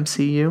bit in the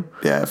MCU.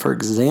 Yeah, for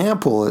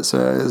example, it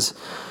says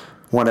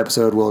one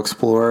episode will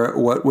explore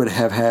what would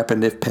have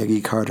happened if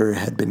Peggy Carter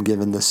had been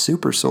given the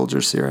super soldier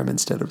serum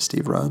instead of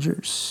Steve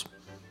Rogers.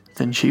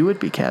 Then she would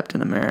be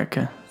Captain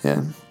America.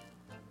 Yeah.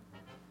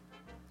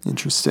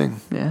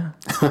 Interesting. Yeah.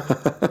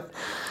 And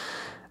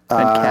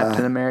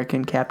Captain America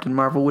and Captain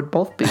Marvel would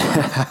both be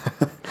women.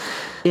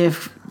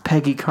 If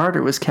Peggy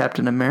Carter was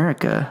Captain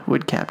America,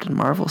 would Captain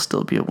Marvel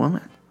still be a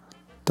woman?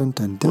 Dun,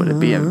 dun, dun.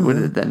 Would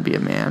it then be a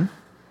man?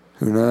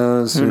 Who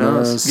knows? Who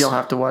knows? You'll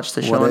have to watch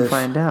the show What and if?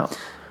 find out.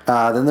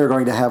 Then they're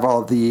going to have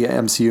all the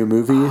MCU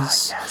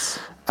movies, Yes.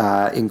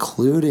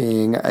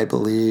 including, I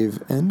believe,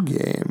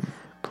 Endgame.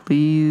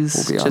 Please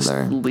We'll be on just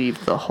there.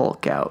 leave the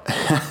Hulk out.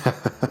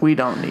 We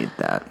don't need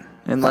that.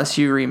 Unless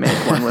you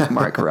remake one with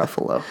Mark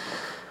Ruffalo.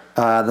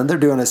 Then they're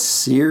doing a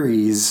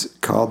series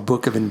called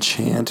Book of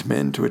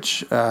Enchantment,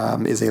 which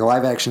is a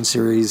live-action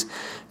series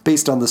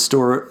based on the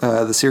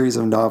series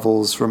of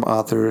novels from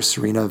author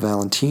Serena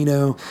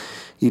Valentino,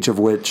 each of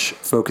which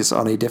focus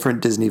on a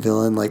different Disney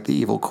villain like the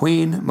Evil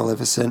Queen,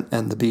 Maleficent,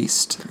 and the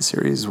Beast. The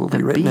series will be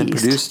The written and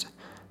Beast. produced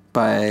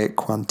by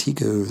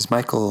Quantico's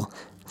Michael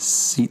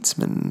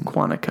Seitzman.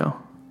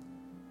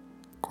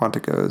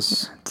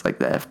 Quantico's. It's like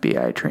the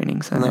FBI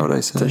training center. Isn't that what I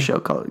It's said? a show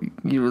called,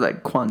 you were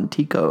like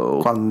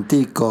Quantico.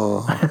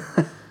 Quantico.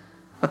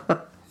 You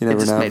It never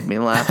just know. made me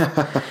laugh.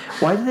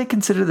 Why do they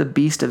consider the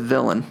Beast a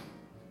villain?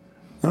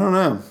 I don't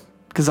know.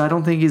 Because I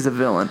don't think he's a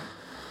villain.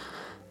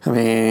 I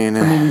mean,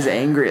 He's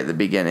angry at the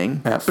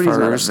beginning, at but he's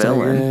not a first, I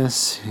villain.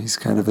 guess he's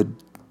kind of a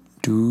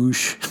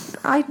douche.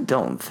 I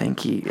don't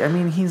think he. I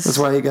mean, That's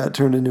why he got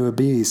turned into a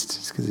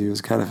beast, because he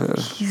was kind of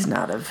a... he's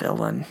not a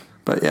villain.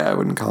 But yeah, I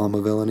wouldn't call him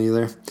a villain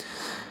either.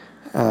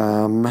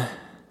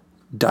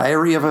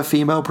 Diary of a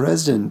Female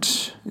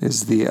President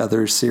is the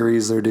other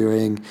series they're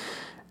doing.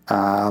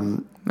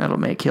 That'll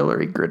make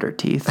Hillary grit her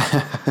teeth.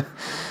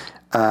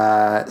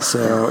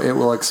 So it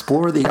will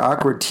explore the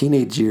awkward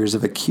teenage years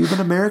of a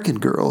Cuban-American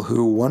girl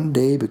who one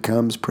day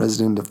becomes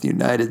president of the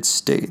United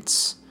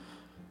States.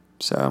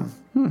 So,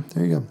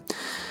 there you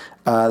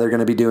go. They're going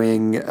to be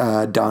doing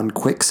Don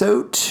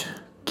Quixote.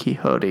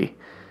 Quixote.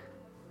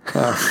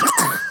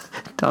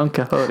 Don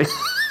Quixote.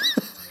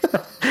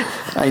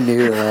 I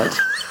knew that.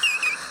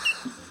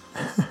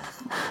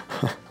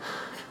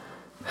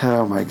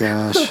 Oh my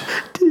gosh.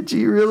 Did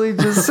you really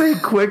just say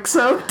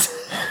Quixote?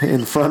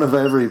 In front of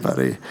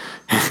everybody.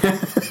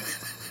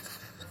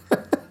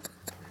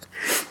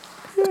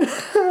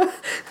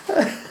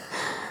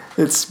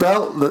 It's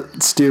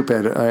spelled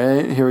stupid. All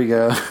right, here we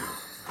go.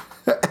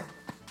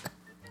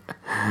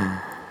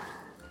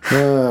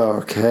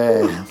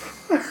 Okay.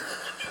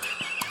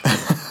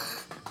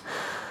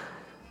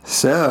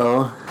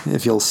 So,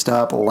 if you'll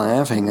stop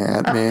laughing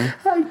at me.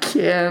 I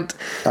can't.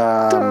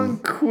 Don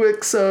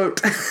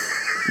Quixote.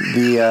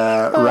 The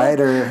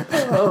writer...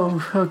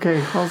 Oh,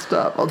 okay. I'll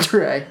stop. I'll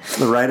try.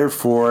 The writer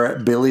for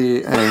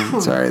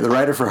the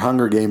writer for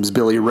Hunger Games,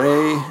 Billy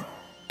Ray,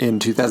 in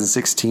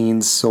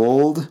 2016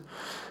 sold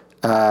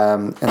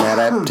an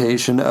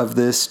adaptation of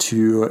this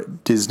to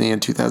Disney in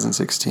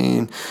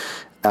 2016,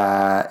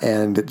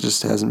 and it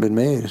just hasn't been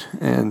made.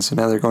 And so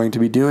now they're going to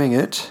be doing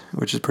it,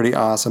 which is pretty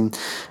awesome.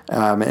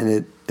 And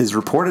it is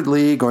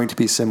reportedly going to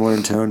be similar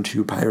in tone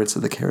to Pirates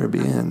of the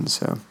Caribbean.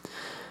 So,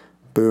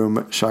 boom,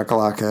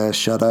 shakalaka,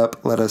 shut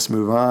up, let us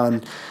move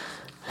on.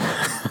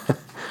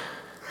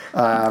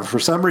 For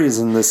some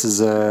reason, this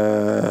is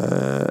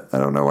I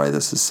don't know why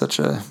this is such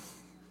a...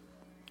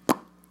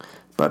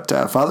 But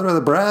Father of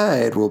the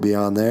Bride will be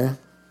on there.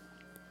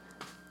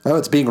 Oh,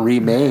 it's being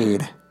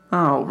remade.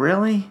 Oh,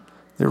 really?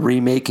 They're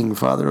remaking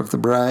Father of the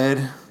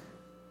Bride.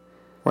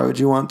 Why would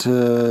you want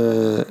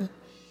to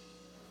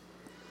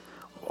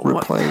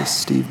replace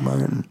Steve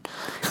Martin?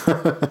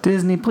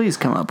 Disney, please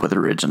come up with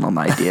original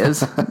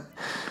ideas.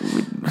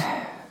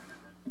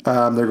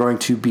 They're going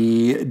to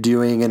be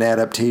doing an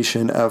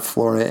adaptation of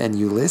Flora and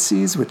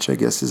Ulysses, which I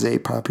guess is a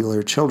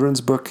popular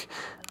children's book.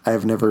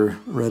 I've never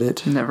read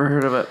it. Never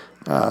heard of it.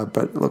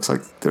 But it looks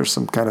like there's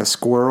some kind of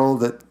squirrel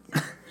that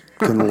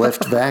can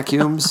lift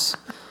vacuums.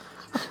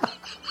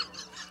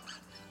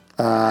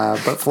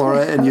 But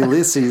Flora and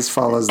Ulysses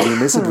follows the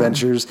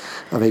misadventures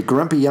of a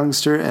grumpy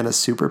youngster and a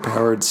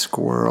superpowered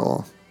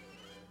squirrel.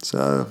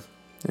 So,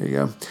 there you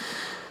go.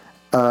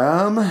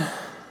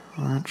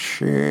 Let's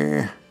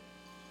see.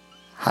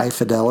 High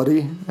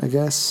Fidelity, I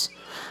guess.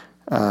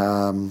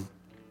 Yeah,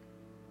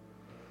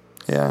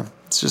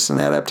 it's just an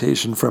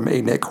adaptation from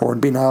a Nick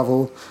Hornby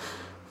novel,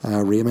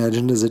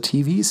 reimagined as a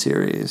TV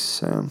series.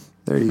 So,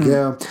 there you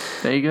go.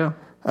 There you go.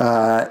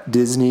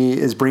 Disney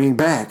is bringing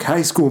back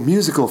High School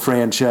Musical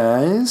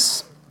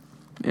franchise.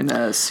 In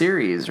a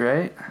series,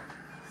 right?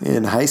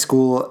 In High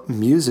School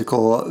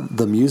Musical,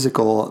 the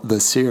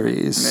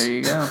series. There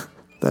you go.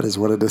 That is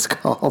what it is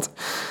called.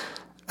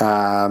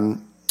 I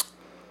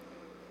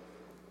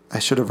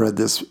should have read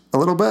this a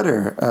little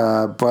better,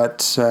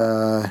 but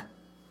they're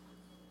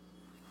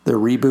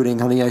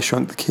rebooting Honey, I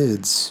Shrunk the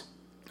Kids.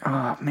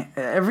 Oh, man.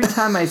 Every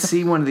time I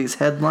see one of these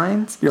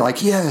headlines, You're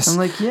like, yes. I'm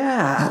like,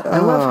 yeah, I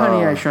love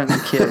Honey, I Shrunk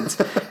the Kids.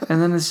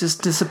 And then it's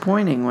just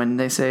disappointing when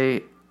they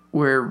say,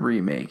 we're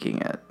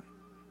remaking it.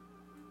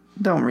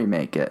 Don't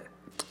remake it.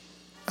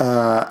 If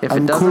I'm it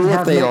doesn't cool if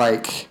have they,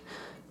 Nick-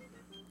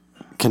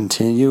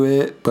 continue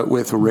it, but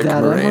with Rick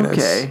that Moranis. I'm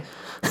okay.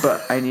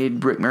 But I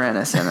need Rick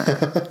Moranis in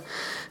it.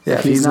 Yeah,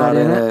 If he's not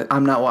in it,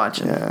 I'm not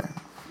watching. Yeah.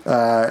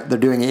 They're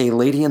doing a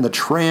Lady and the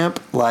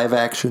Tramp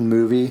live-action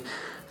movie.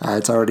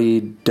 It's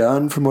already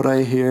done, from what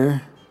I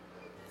hear,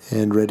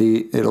 and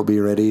ready. It'll be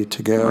ready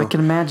to go. I can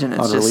imagine it's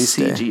on just release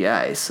day.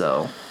 CGI,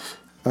 so...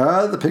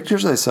 The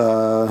pictures I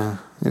saw,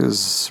 it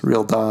was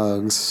real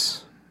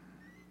dogs.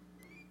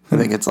 I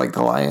think it's like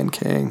The Lion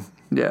King.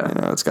 Yeah. You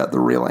know, it's got the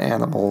real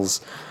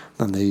animals.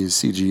 Then they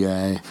use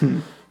CGI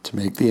to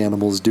make the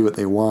animals do what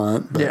they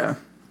want. But, Yeah.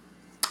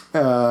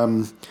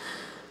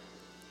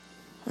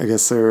 I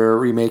guess they're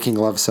remaking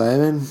Love,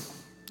 Simon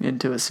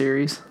Into a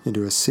series.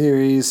 into a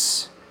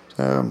series.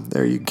 So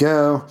there you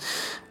go.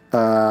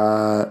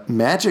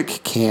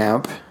 Magic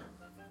Camp,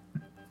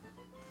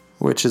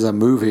 which is a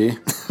movie,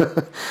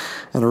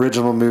 an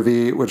original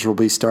movie which will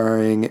be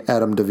starring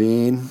Adam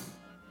Devine,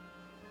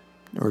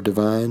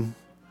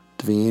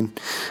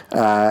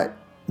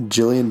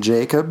 Gillian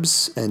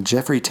Jacobs, and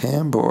Jeffrey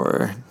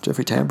Tambor.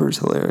 Jeffrey Tambor's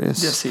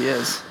hilarious. Yes, he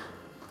is.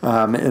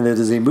 And it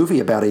is a movie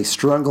about a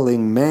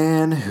struggling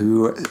man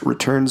who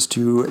returns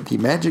to the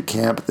magic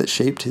camp that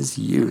shaped his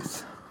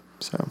youth.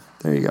 So,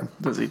 there you go.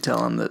 Does he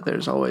tell him that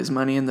there's always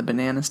money in the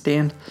banana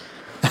stand?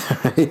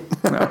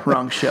 No,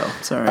 wrong show.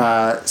 Sorry.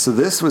 So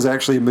this was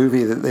actually a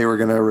movie that they were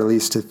going to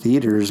release to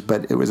theaters,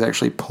 but it was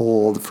actually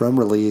pulled from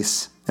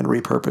release and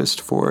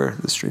repurposed for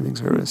the streaming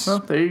service. Well,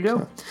 there you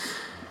go.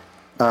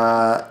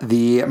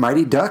 The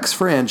Mighty Ducks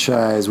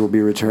franchise will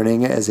be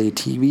returning as a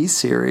TV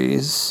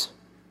series.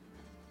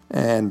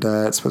 And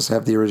it's supposed to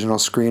have the original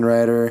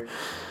screenwriter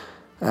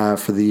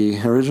for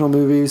the original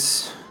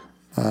movies.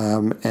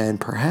 And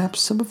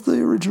perhaps some of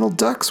the original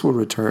Ducks will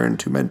return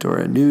to mentor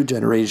a new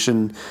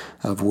generation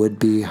of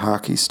would-be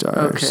hockey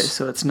stars. Okay,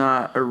 so it's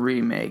not a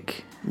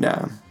remake.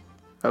 No.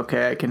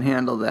 Okay, I can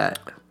handle that.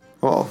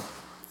 Well,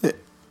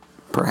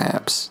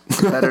 perhaps.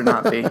 Better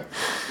not be.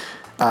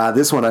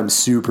 This one I'm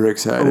super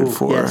excited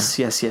for.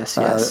 Yes.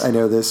 I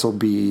know this will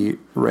be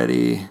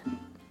ready.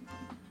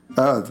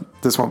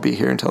 This won't be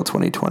here until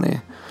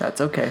 2020. That's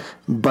okay.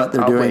 But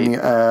they're doing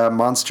a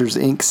Monsters,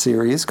 Inc.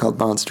 series called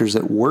Monsters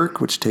at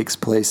Work, which takes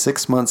place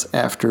 6 months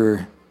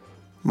after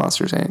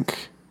Monsters, Inc.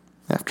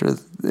 After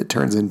it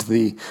turns into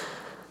the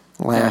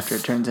laugh. After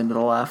it turns into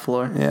the laugh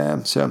floor.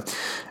 Yeah, so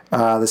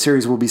the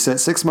series will be set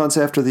 6 months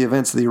after the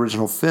events of the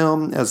original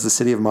film as the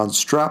city of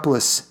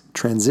Monstropolis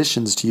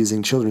transitions to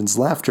using children's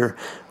laughter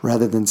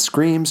rather than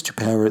screams to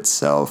power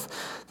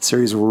itself. The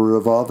series will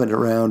revolve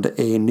around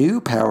a new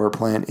power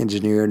plant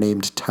engineer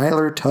named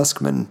Tyler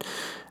Tuskman.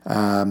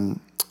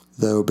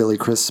 Though Billy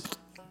Crystal,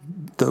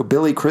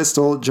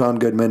 John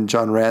Goodman,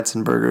 John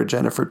Ratzenberger,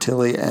 Jennifer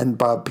Tilly, and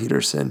Bob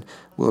Peterson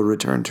will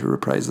return to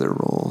reprise their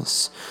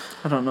roles.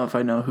 I don't know if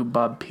I know who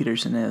Bob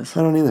Peterson is.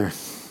 I don't either.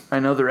 I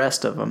know the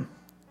rest of them.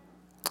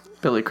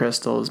 Billy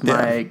Crystal is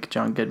Mike,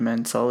 John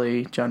Goodman,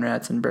 Sully, John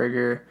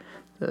Ratzenberger,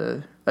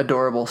 the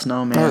adorable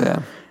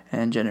snowman,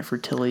 and Jennifer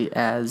Tilly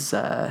as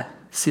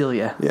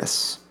Celia.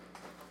 Yes.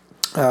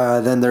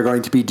 Then they're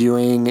going to be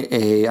doing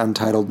a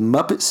Untitled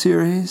Muppet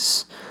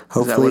series.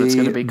 Hopefully, is that what it's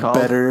going to be called?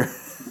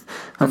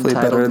 Hopefully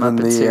better than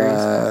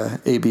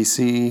Muppet the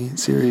ABC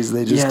series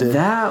they just did. Yeah,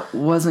 that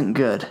wasn't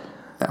good.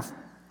 No.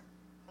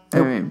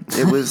 I mean,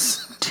 it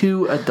was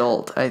too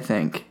adult, I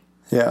think.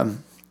 Yeah.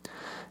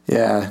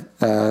 Yeah.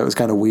 It was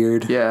kind of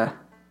weird. Yeah.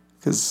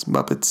 Because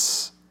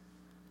Muppets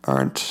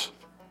aren't...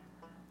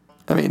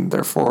 I mean,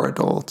 they're for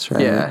adults,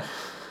 right? Yeah.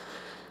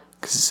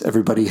 Because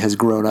everybody has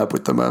grown up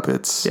with the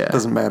Muppets. Yeah. It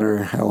doesn't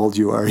matter how old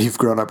you are. You've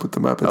grown up with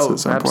the Muppets at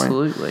some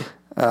absolutely.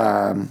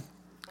 point.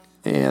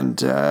 And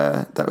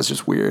that was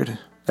just weird.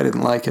 I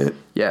didn't like it.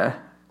 Yeah.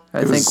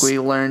 I think we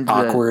learned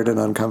awkward and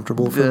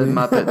uncomfortable for the me.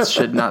 Muppets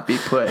should not be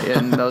put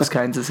in those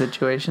kinds of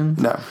situations.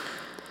 No.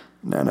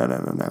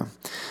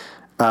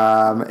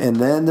 And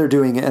then they're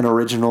doing an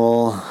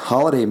original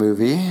holiday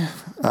movie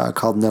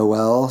called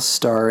Noel,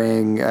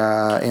 starring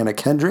Anna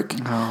Kendrick.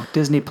 Oh,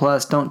 Disney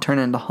Plus, don't turn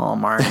into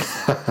Hallmark.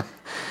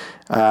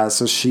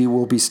 So she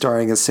will be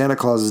starring as Santa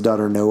Claus's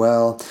daughter,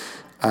 Noel.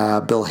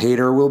 Bill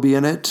Hader will be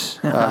in it.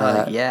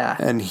 Yeah.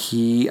 And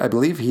I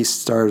believe he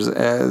stars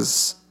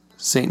as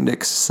Saint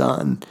Nick's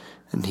son.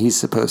 And he's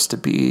supposed to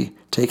be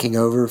taking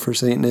over for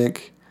Saint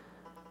Nick.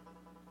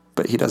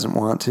 But he doesn't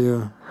want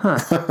to.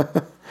 Huh.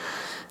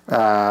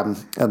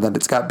 And then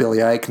it's got Billy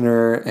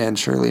Eichner and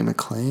Shirley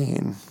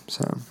MacLaine.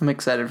 So I'm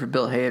excited for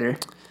Bill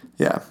Hader.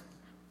 Yeah.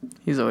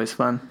 He's always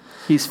fun.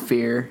 He's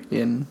Fear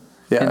in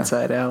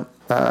Inside Out.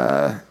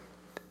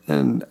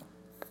 And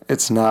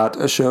it's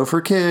not a show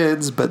for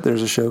kids, but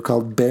there's a show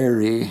called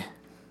Barry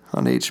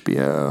on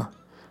HBO.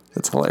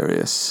 That's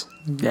hilarious.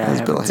 Yeah,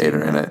 has Bill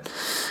Hader in it.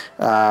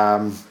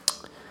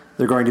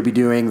 They're going to be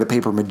doing The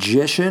Paper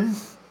Magician,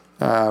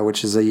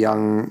 which is a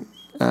young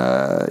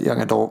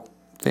adult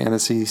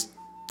fantasy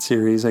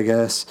series, I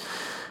guess.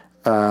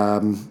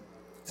 And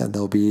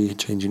they'll be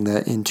changing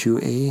that into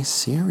a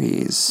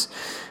series.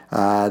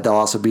 They'll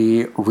also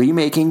be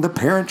remaking The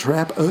Parent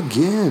Trap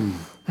again.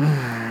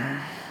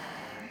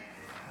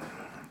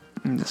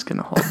 I'm just going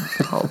to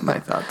hold my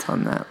thoughts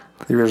on that.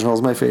 The original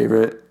is my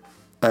favorite.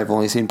 I've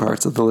only seen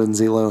parts of the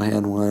Lindsay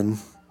Lohan one.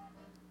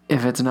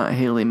 If it's not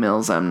Haley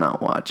Mills, I'm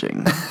not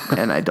watching.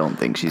 And I don't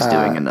think she's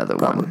doing another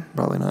one.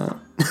 Probably not.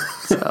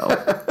 So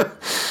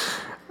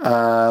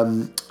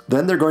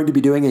Then they're going to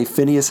be doing a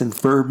Phineas and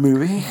Ferb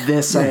movie.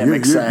 This I am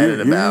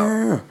excited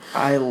about.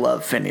 I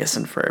love Phineas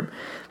and Ferb.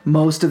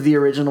 Most of the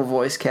original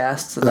voice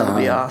cast, so that'll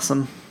be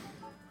awesome.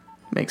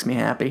 Makes me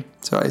happy.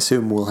 So I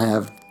assume we'll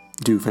have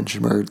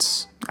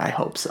Doofenshmirtz I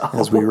hope so.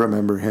 as we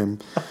remember him.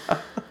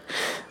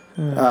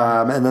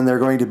 And then they're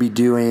going to be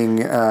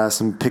doing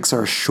some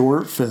Pixar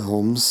short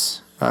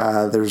films.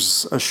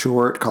 There's a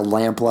short called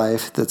Lamp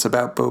Life that's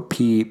about Bo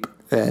Peep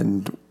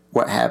and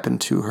what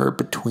happened to her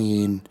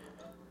between...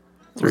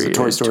 Was it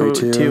Toy Story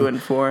 2? 2 and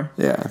 4.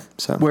 Yeah.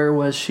 So Where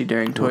was she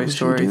during Toy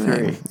Story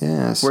 3?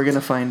 Yes. We're going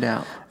to find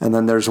out. And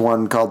then there's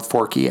one called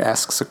Forky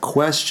Asks a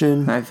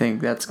Question. I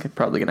think that's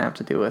probably going to have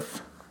to do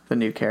with the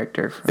new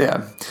character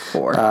from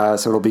 4.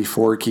 So it'll be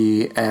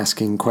Forky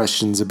asking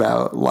questions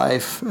about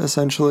life,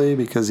 essentially,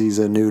 because he's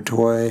a new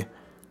toy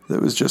that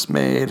was just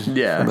made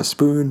from a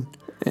spoon.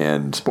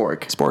 And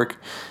Spork.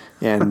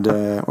 And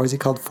why is he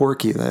called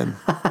Forky then?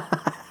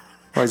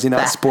 Why is he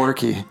not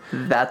Sporky?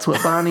 That's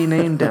what Bonnie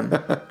named him.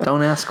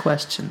 Don't ask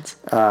questions.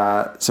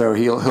 So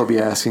he'll be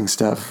asking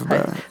stuff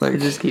about I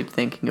just keep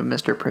thinking of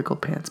Mr.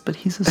 Pricklepants, but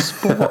he's a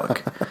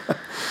spork.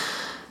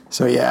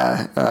 So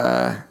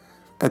yeah,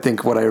 I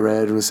think what I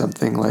read was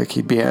something like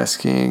he'd be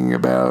asking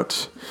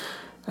about,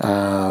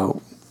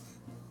 like,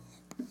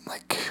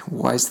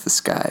 why is the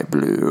sky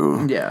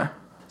blue? Yeah.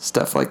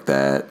 Stuff like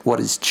that.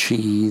 What is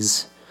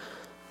cheese?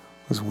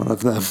 Was one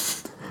of them.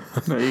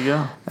 There you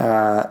go.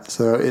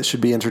 So it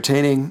should be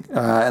entertaining.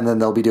 And then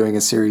they'll be doing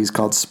a series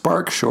called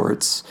Spark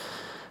Shorts,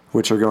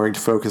 which are going to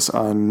focus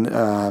on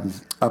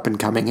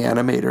up-and-coming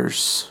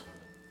animators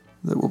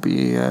that will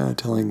be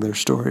telling their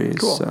stories.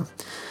 Cool. So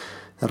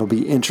that'll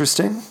be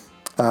interesting.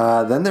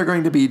 Then they're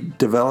going to be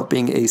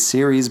developing a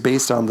series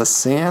based on The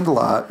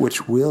Sandlot,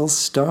 which will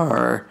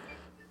star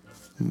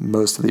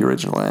most of the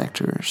original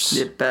actors.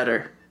 It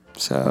better.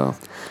 So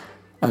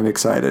I'm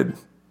excited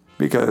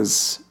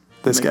because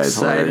this I'm guy's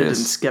excited hilarious.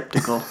 and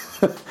skeptical.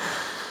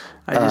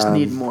 I just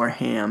need more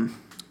Ham.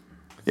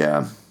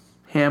 Yeah,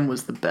 Ham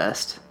was the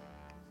best.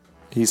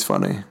 he's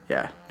funny.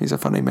 Yeah. He's a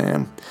funny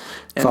man.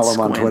 And Follow him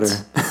on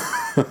Squints.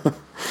 Twitter.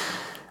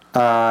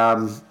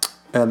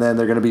 And then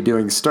they're going to be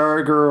doing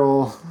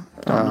Stargirl.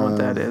 Don't know what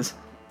that is.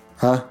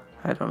 Huh?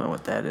 I don't know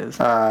what that is.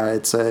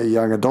 It's a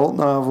young adult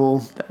novel.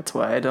 That's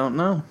why I don't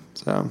know.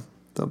 So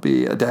they'll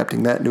be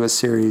adapting that into a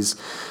series.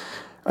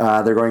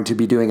 They're going to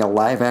be doing a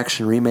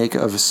live-action remake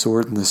of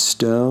Sword in the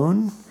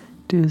Stone.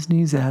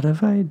 Disney's out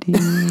of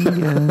ideas.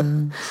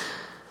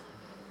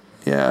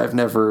 Yeah, I've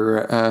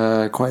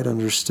never quite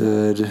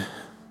understood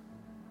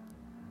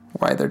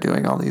why they're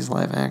doing all these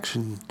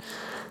live-action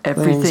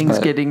Everything's things,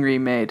 but getting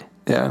remade.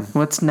 yeah,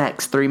 What's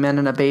next? 3 Men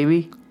and a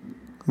Baby?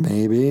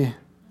 maybe.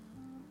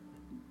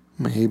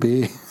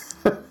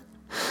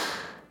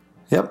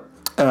 Yep.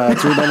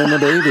 3 Men and a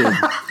Baby.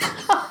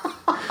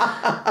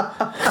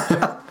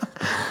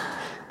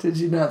 Did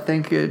you not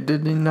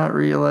did you not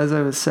realize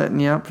I was setting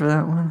you up for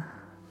that one?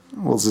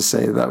 We'll just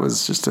say that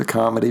was just a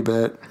comedy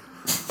bit.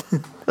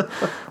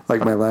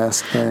 Like my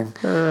last thing.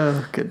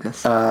 Oh, goodness.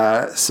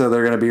 So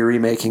they're going to be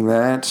remaking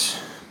that.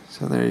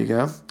 So there you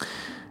go.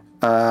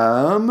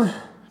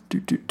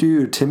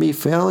 Timmy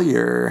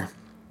Failure.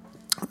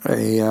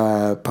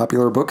 A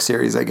popular book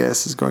series, I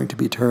guess, is going to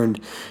be turned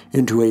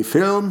into a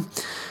film.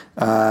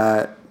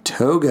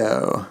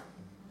 Togo.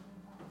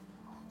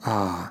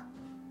 I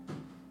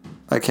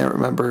can't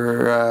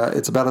remember.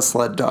 It's about a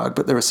sled dog,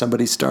 but there was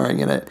somebody starring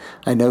in it.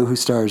 I know who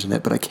stars in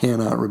it, but I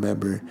cannot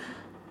remember.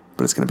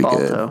 But it's going to be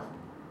Balto. good.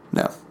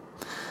 No.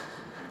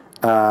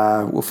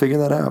 We'll figure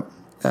that out.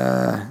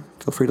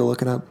 Feel free to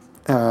look it up.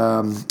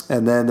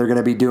 And then they're going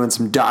to be doing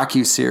some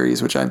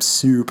docu-series, which I'm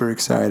super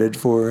excited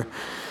for.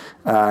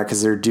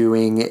 Because they're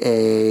doing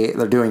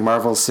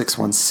Marvel's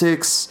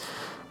 616,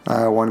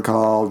 one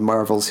called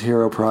Marvel's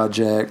Hero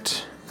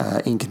Project,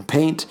 Ink and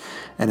Paint,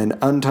 and an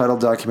untitled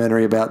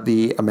documentary about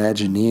the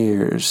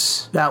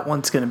Imagineers. That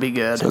one's going to be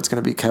good. So it's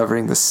going to be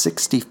covering the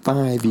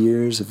 65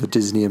 years of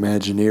Disney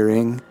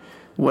Imagineering.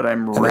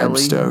 I'm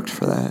stoked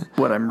for that.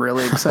 What I'm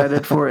really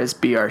excited for is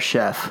Be Our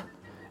Chef.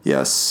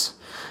 Yes.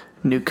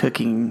 New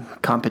cooking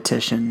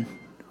competition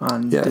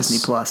on Disney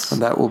Plus.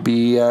 And that will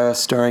be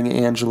starring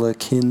Angela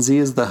Kinsey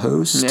as the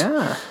host.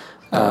 Yeah.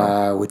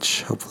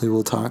 Which hopefully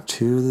we'll talk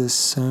to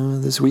this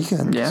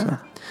weekend. Yeah. So.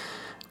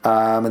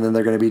 And then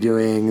they're going to be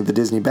doing the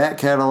Disney back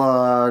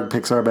catalog,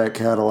 Pixar back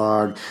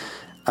catalog,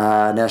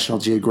 National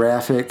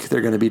Geographic.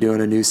 They're going to be doing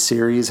a new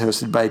series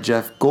hosted by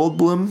Jeff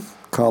Goldblum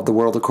called The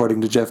World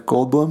According to Jeff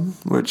Goldblum,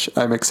 which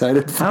I'm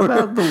excited for. How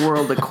about The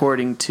World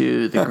According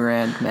to the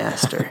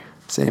Grandmaster?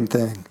 Same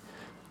thing.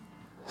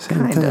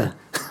 Kinda.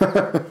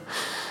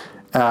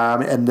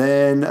 And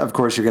then, of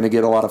course, you're going to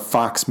get a lot of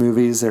Fox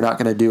movies. They're not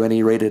going to do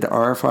any rated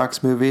R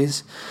Fox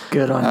movies.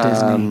 Good on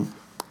Disney.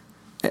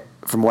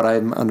 From what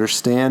I'm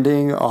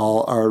understanding,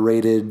 all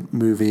R-rated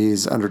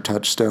movies under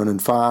Touchstone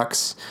and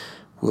Fox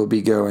will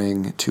be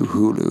going to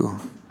Hulu.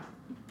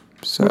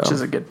 So, Which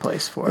is a good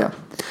place for it.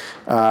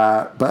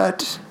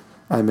 but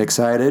I'm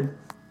excited.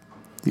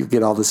 You'll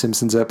get all the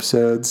Simpsons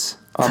episodes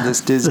on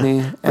this Disney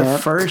The app.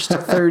 first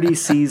 30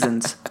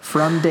 seasons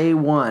from day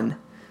one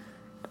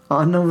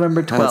on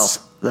November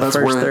 12th. That's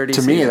first worth, 30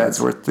 to seasons. me, that's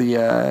worth the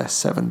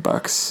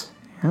 $7.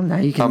 Well, now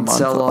you a can month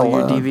sell all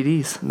your alone.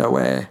 DVDs. No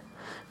way,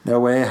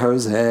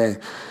 Jose.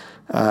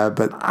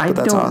 But I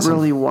that's don't awesome.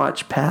 really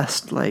watch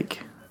past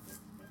like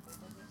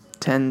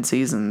 10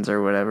 seasons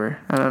or whatever.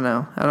 I don't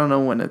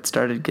know when it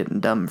started getting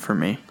dumb for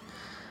me.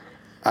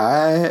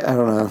 I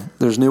don't know.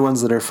 There's new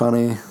ones that are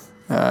funny,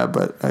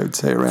 but I would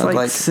say around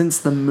It's since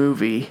the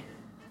movie,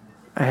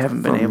 I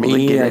haven't been for able to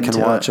me, get I into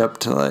can watch it. up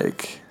to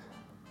like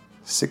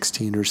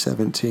 16 or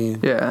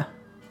 17 Yeah.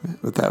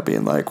 without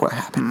being like, what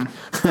happened?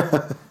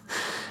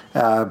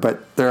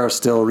 But there are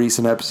still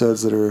recent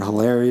episodes that are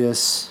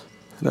hilarious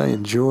that I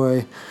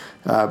enjoy.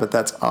 But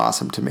that's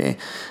awesome to me.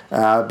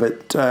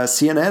 But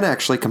CNN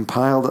actually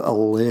compiled a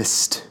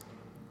list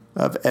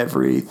of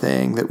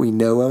everything that we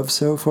know of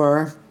so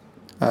far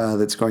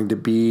that's going to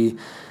be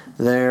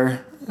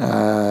there.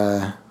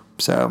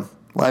 So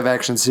Live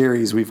action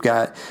series, we've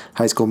got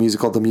High School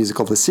Musical,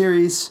 the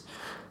series,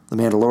 The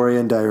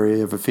Mandalorian,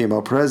 Diary of a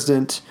Female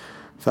President,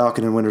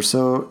 Falcon and Winter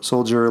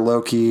Soldier,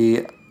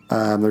 Loki.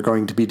 They're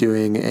going to be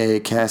doing a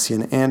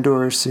Cassian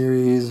Andor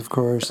series, of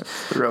course.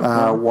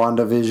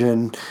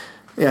 WandaVision,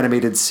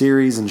 animated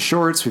series and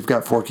shorts. We've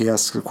got Forky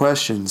Asks a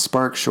Question,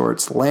 Spark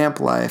Shorts, Lamp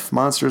Life,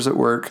 Monsters at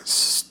Work,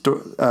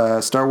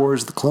 Star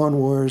Wars The Clone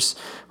Wars,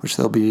 which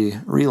they'll be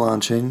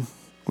relaunching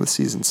with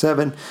Season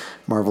 7,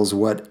 Marvel's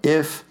What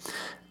If.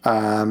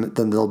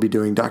 Then they'll be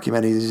doing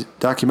documentaries,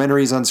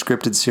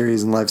 unscripted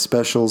series, and live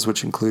specials,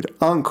 which include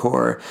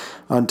Encore,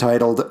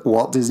 Untitled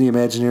Walt Disney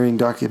Imagineering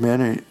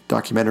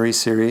documentary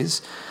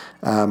series,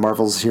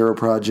 Marvel's Hero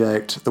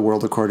Project, The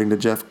World According to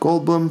Jeff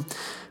Goldblum,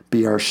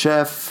 Be Our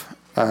Chef,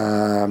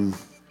 Cinema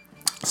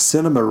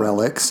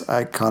Relics,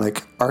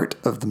 iconic art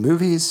of the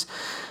movies,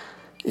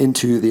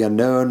 Into the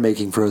Unknown,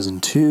 Making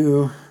Frozen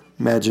 2,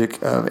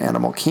 Magic of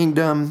Animal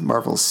Kingdom,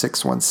 Marvel's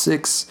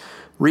 616,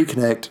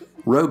 Reconnect,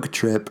 Rogue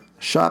Trip,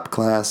 Shop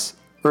Class,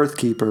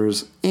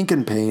 Earthkeepers, Ink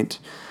and Paint.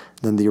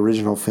 Then the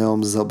original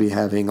films, they'll be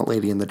having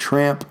Lady and the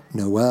Tramp,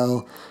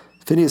 Noelle,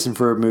 Phineas and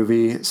Ferb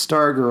movie,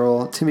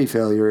 Stargirl, Timmy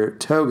Failure,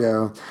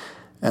 Togo.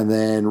 And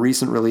then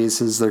recent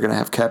releases, they're going to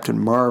have Captain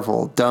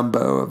Marvel,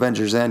 Dumbo,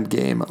 Avengers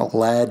Endgame,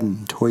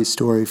 Aladdin, Toy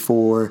Story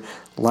 4,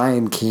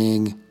 Lion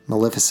King,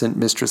 Maleficent,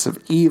 Mistress of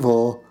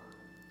Evil,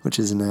 which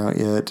isn't out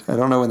yet. I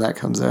don't know when that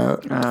comes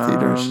out in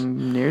theaters.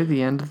 Near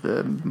the end of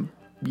the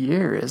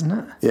year, isn't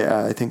it?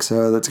 Yeah, I think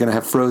so. That's going to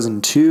have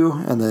Frozen 2,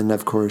 and then,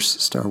 of course,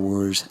 Star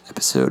Wars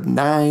Episode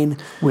 9.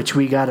 Which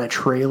we got a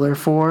trailer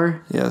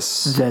for.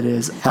 Yes. That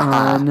is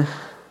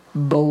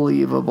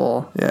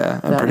unbelievable.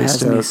 Yeah, I'm that pretty has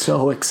stoked. me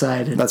so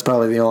excited. That's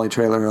probably the only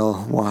trailer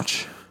I'll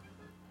watch.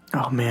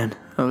 Oh, man.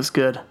 That was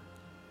good.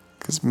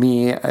 Because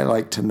I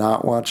like to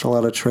not watch a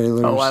lot of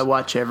trailers. Oh, I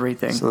watch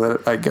everything. So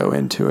that I go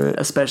into it.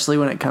 Especially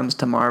when it comes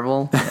to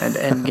Marvel and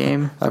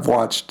Endgame. I've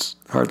watched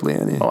hardly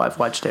any. Oh, I've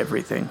watched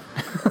everything.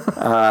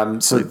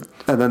 And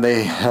then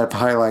they have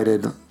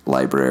highlighted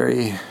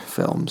library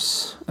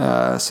films.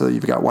 So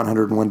you've got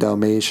 101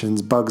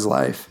 Dalmatians, Bug's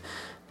Life,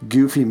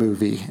 Goofy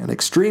Movie, an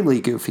extremely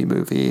goofy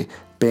movie,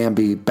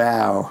 Bambi,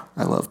 Bao.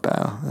 I love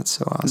Bao. That's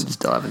so awesome.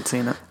 Still haven't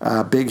seen it.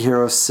 Big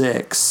Hero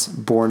 6,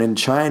 Born in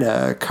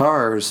China,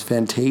 Cars,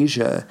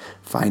 Fantasia,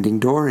 Finding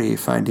Dory,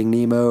 Finding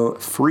Nemo,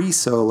 Free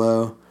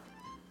Solo,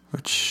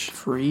 which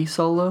Free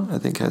Solo? I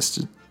think has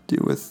to do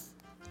with,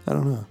 I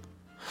don't know.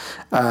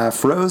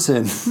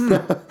 Frozen,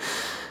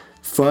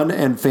 Fun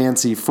and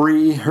Fancy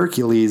Free,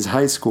 Hercules,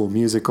 High School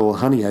Musical,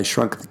 Honey, I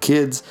Shrunk the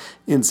Kids,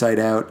 Inside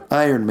Out,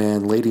 Iron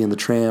Man, Lady and the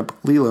Tramp,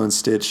 Lilo and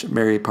Stitch,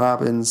 Mary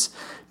Poppins,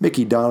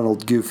 Mickey,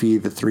 Donald, Goofy,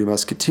 The Three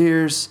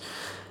Musketeers,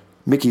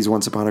 Mickey's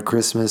Once Upon a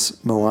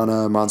Christmas,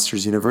 Moana,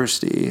 Monsters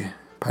University,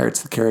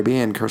 Pirates of the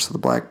Caribbean, Curse of the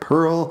Black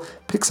Pearl,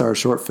 Pixar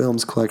Short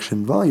Films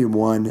Collection, Volume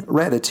 1,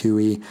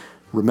 Ratatouille,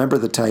 Remember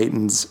the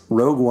Titans,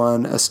 Rogue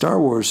One, A Star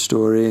Wars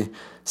Story,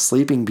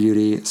 Sleeping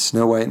Beauty,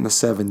 Snow White and the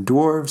Seven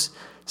Dwarfs,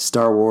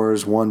 Star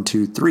Wars 1,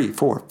 2, 3,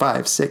 4,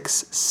 5, 6,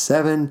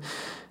 7,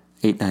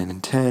 8, 9,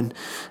 and 10.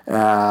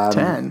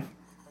 10?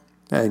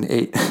 And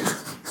 8,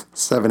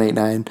 7, 8,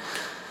 9.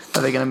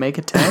 Are they going to make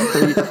a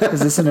 10th? Is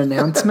this an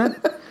announcement?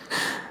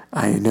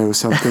 I know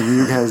something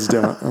you guys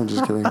don't. I'm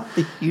just kidding.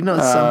 You know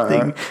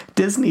something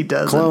Disney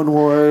doesn't. Clone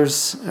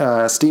Wars,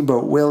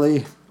 Steamboat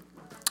Willie,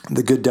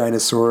 The Good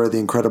Dinosaur, The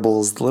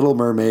Incredibles, The Little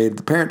Mermaid,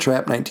 The Parent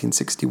Trap,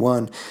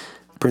 1961,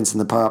 Prince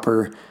and the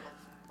Pauper,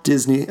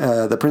 Disney,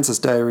 The Princess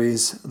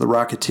Diaries, The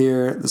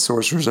Rocketeer, The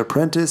Sorcerer's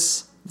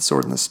Apprentice, The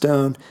Sword and the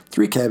Stone,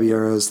 Three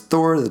Caballeros,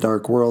 Thor, The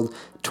Dark World,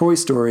 Toy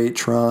Story,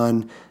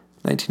 Tron,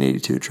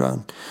 1982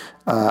 Tron,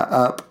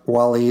 Up,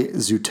 WALL-E,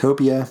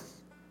 Zootopia.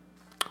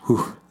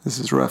 Whew, this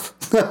is rough.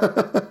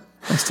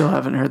 I still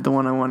haven't heard the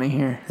one I want to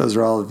hear. Those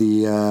are all of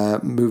the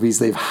movies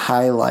they've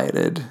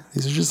highlighted.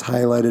 These are just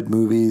highlighted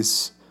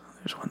movies.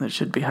 There's one that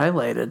should be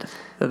highlighted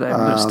that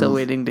I'm still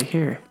waiting to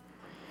hear.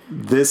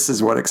 This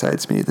is what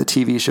excites me, the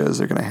TV shows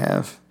they're going to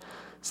have.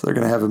 So they're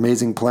going to have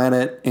Amazing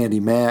Planet,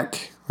 Andy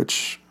Mack,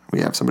 which we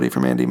have somebody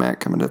from Andy Mack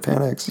coming to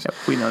FanX. Yep,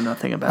 we know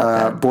nothing about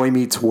that. Boy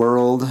Meets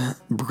World,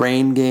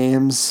 Brain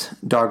Games,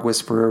 Dog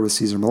Whisperer with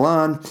Cesar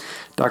Millan,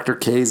 Dr.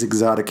 K's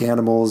Exotic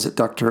Animals,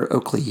 Dr.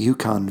 Oakley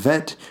Yukon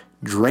Vet,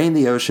 Drain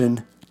the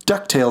Ocean,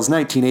 DuckTales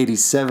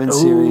 1987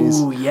 series.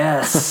 Oh,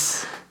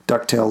 yes.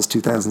 DuckTales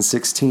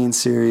 2016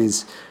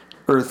 series,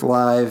 Earth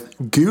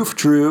Live, Goof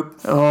Troop.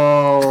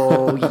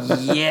 Oh,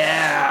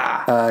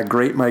 yeah.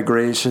 Great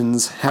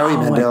Migrations, Howie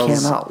I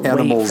Mandel's cannot wait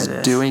Animals for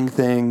this. Doing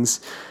Things,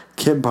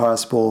 Kim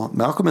Possible,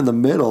 Malcolm in the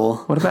Middle.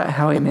 What about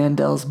Howie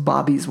Mandel's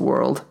Bobby's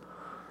World?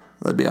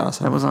 That'd be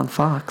awesome. That was on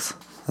Fox.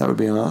 That would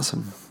be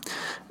awesome.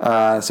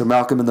 So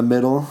Malcolm in the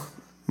Middle,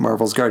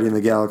 Marvel's Guardian of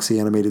the Galaxy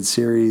animated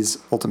series,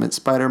 Ultimate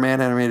Spider-Man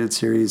animated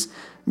series,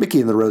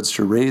 Mickey and the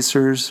Roadster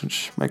Racers,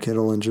 which my kid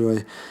will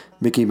enjoy,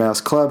 Mickey Mouse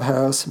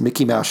Clubhouse,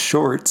 Mickey Mouse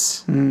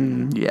Shorts.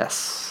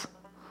 Yes.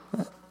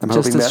 I'm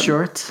Just hoping as that,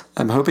 shorts?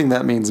 I'm hoping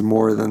that means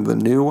more than the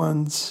new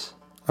ones.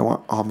 I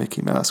want all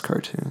Mickey Mouse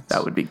cartoons.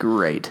 That would be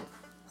great.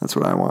 That's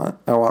what I want.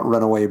 I want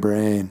Runaway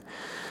Brain.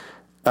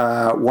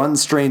 One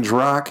Strange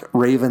Rock,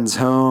 Raven's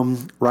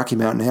Home, Rocky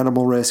Mountain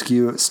Animal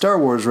Rescue, Star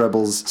Wars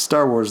Rebels,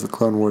 Star Wars The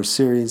Clone Wars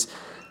series,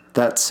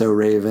 That's So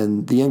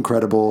Raven, The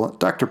Incredible,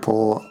 Dr.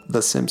 Pol,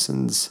 The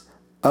Simpsons,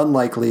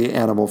 Unlikely,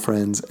 Animal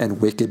Friends, and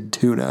Wicked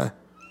Tuna.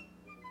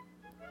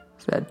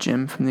 Is that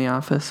Jim from The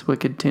Office,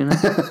 Wicked Tuna?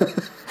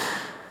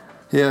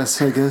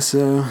 Yes, I guess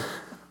so.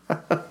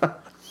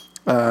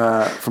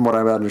 From what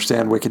I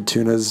understand, Wicked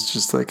Tuna is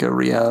just like a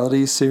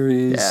reality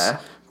series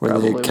where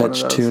they probably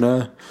catch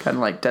tuna. Kind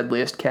of like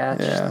Deadliest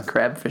Catch, Yeah.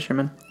 crab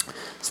fisherman.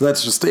 So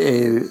that's just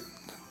a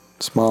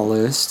small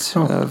list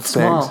of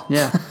Small, things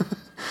yeah.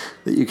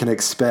 that you can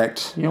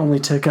expect. You only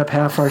took up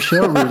half our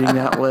show reading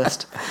that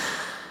list.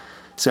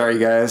 Sorry,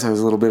 guys. I was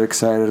a little bit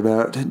excited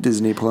about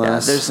Disney Plus.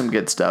 Yeah, there's some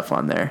good stuff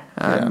on there.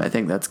 I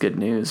think that's good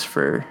news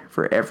for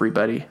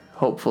everybody.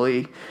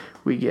 Hopefully,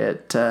 we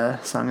get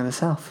Song of the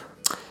South.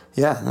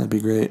 Yeah, that'd be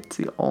great. It's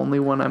the only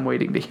one I'm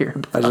waiting to hear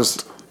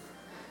about.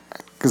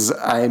 Because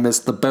I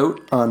missed the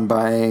boat on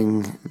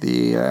buying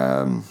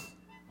the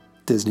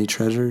Disney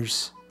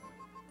Treasures.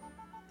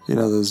 You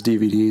know, those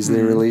DVDs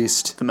they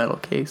released. The metal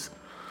case.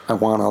 I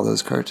want all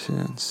those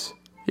cartoons.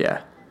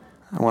 Yeah.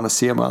 I want to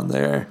see them on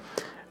there.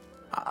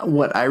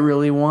 What I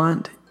really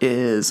want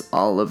is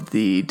all of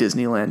the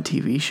Disneyland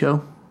TV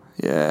show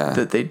Yeah.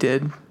 that they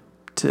did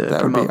to That would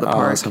promote be the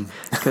park. awesome.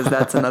 Because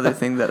that's another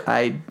thing that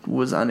I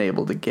was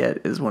unable to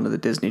get is one of the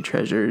Disney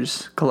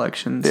Treasures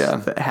collections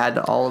that had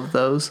all of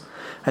those.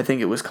 I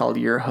think it was called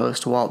Your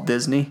Host Walt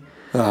Disney.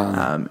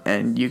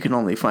 And you can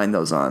only find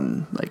those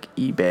on like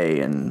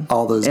eBay and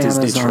All those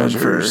Amazon Disney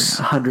Treasures.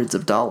 for hundreds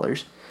of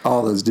dollars.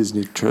 All those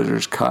Disney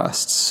Treasures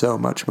cost so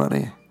much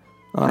money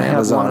on I have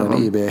Amazon one of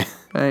and them.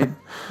 eBay.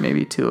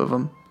 Maybe two of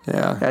them.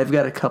 Yeah. I've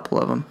got a couple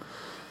of them.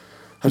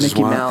 I just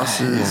Mickey want- Mouse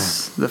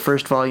is the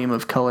first volume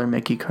of Color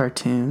Mickey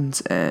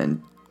cartoons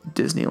and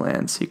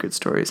Disneyland Secret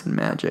Stories and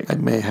Magic. I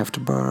may have to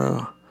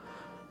borrow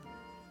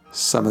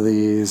some of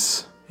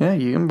these. Yeah,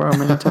 you can borrow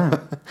them anytime.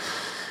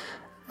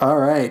 All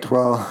right.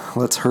 Well,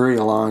 let's hurry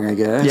along, I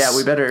guess. Yeah,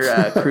 we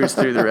better cruise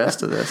through the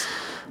rest of this.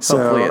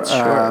 Hopefully it's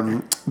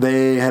short.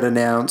 They had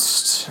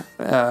announced,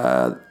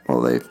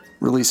 they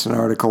released an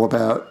article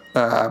about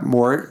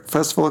more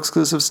festival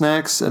exclusive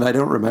snacks, and I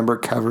don't remember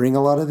covering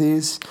a lot of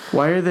these.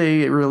 Why are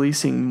they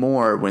releasing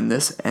more when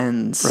this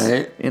ends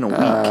in a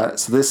week?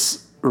 So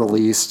this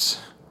released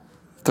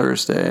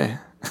Thursday,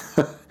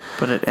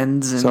 But it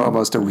ends in so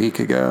almost a week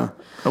ago.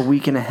 a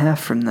week and a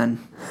half from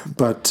then.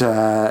 But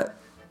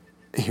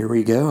here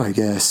we go, I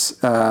guess.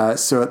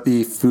 So at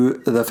the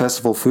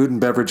festival food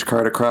and beverage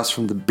cart across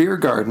from the beer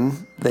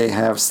garden, they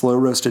have slow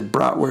roasted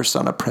bratwurst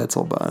on a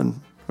pretzel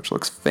bun, which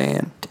looks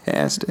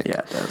fantastic. Yeah,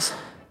 it does.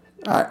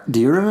 Do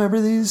you remember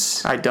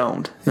these? I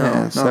don't. No,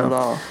 Yeah, not so- at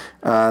all.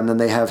 And then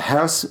they have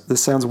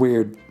this sounds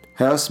weird,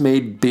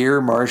 house-made beer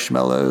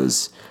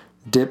marshmallows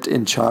dipped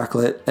in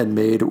chocolate and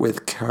made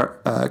with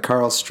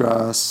Karl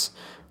Strauss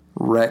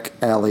Wreck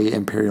Alley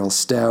Imperial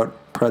Stout,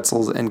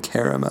 pretzels, and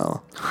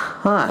caramel.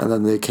 Huh. And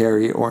then they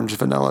carry orange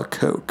vanilla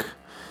Coke.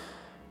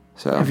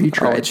 So Have you I'll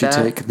tried let you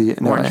that? take the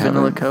Orange I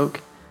vanilla haven't.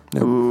 Coke?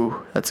 Nope.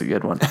 Ooh, that's a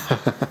good one.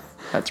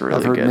 That's really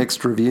I've heard good.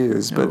 mixed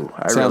reviews, but Ooh,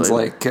 I sounds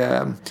really- like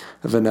a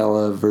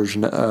vanilla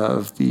version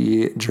of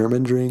the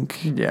German drink,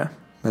 Yeah.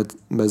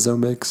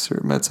 Mezzomix or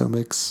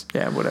Mezzomix.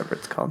 Yeah, whatever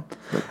it's called.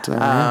 But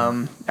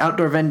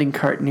Outdoor vending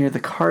cart near the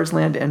Cars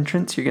Land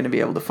entrance. You're going to be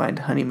able to find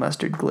honey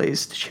mustard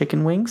glazed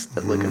chicken wings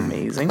that look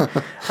amazing,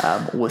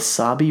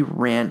 wasabi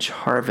ranch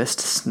harvest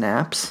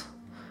snaps,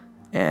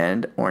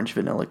 and orange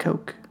vanilla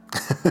Coke.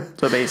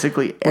 So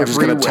basically, we're just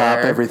going to top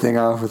everywhere everything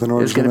off with an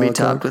orange is going to be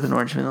vanilla topped Coke. with an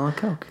orange vanilla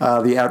Coke.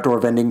 The outdoor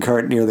vending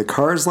cart near the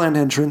Cars Land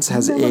entrance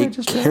has Isn't that what I a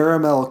just read?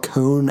 caramel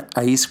cone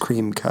ice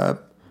cream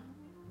cup.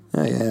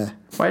 Oh, yeah.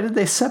 Why did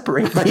they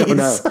separate these? I don't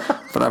know,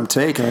 but I'm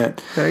taking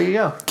it. There you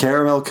go.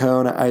 Caramel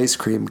cone ice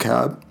cream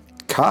cup,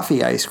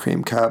 coffee ice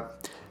cream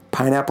cup,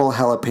 pineapple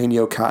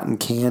jalapeno cotton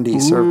candy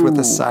served with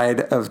a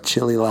side of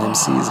chili lime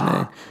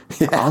seasoning.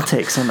 I'll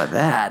take some of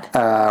that.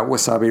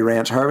 Wasabi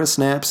ranch harvest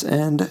snaps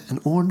and an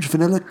orange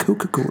vanilla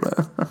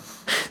Coca-Cola.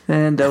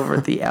 And over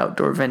at the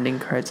outdoor vending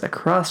carts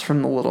across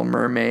from the Little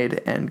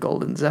Mermaid and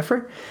Golden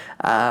Zephyr,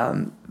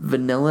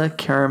 vanilla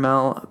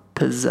caramel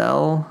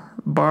pizzelle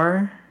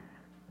bar,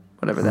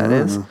 whatever that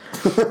is.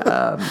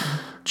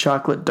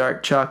 Chocolate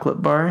dark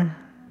chocolate bar.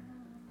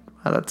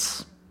 Wow,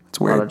 that's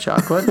a lot weird. of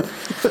chocolate.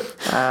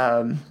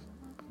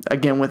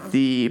 Again with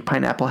the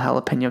pineapple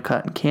jalapeno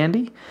cotton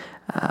candy.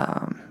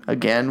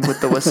 Again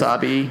with the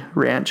wasabi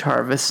ranch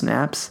harvest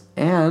snaps.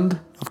 And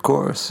Of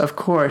course. of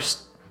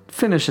course,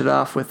 finish it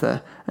off with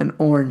an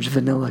orange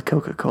vanilla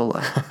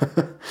Coca-Cola.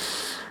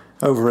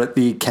 Over at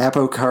the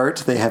Capo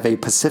cart, they have a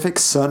Pacific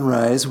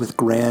Sunrise with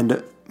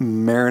Grand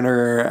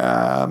Marinier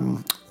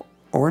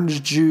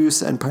orange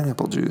juice and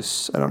pineapple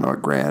juice. I don't know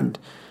what Grand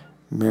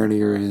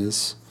Marinier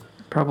is.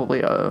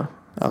 Probably Alcohol.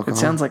 it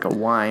sounds like a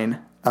wine.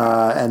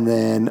 And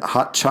then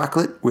hot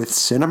chocolate with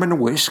cinnamon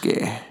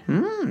whiskey.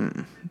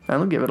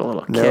 That'll give it a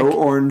little No kick.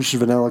 orange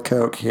vanilla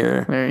Coke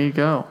here. There you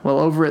go. Well,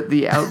 over at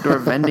the outdoor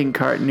vending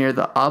cart near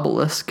the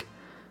obelisk.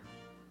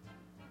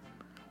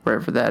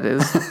 wherever that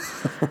is.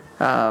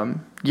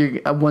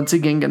 You're once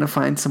again going to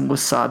find some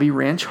Wasabi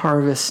Ranch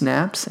Harvest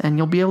snaps, and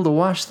you'll be able to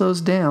wash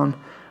those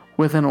down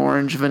with an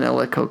orange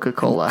vanilla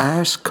Coca-Cola.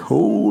 Ice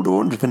cold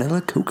orange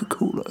vanilla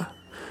Coca-Cola.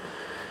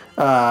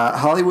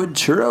 Hollywood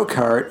Churro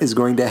Cart is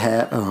going to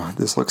have... Oh,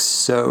 this looks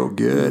so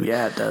good.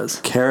 Yeah, it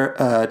does.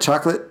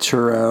 Chocolate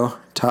churro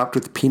topped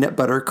with peanut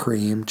butter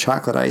cream,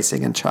 chocolate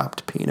icing, and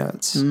chopped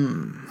peanuts.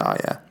 Oh,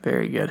 yeah.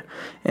 Very good.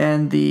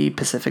 And the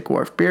Pacific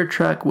Wharf Beer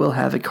Truck will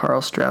have a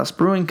Carl Strauss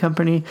Brewing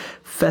Company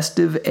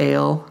Festive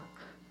Ale.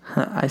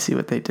 I see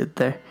what they did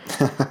there.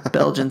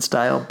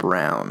 Belgian-style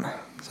brown.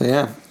 So,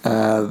 yeah,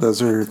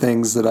 those are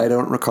things that I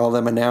don't recall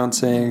them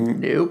announcing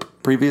Nope.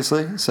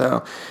 previously.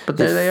 So, But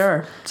there they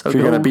are. So if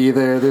you're going to be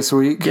there this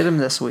week, get them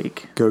this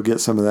week. go get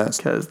some of that.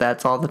 Because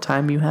that's all the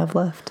time you have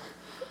left.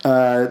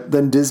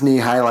 Then Disney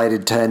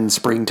highlighted 10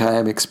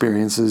 springtime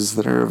experiences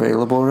that are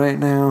available right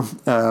now.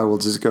 We'll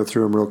just go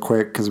through them real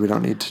quick because we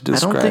don't need to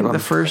describe I don't think them. the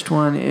first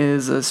one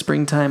is a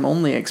springtime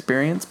only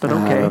experience, but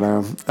okay. I don't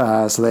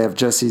know. So they have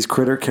Jesse's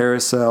Critter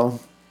Carousel,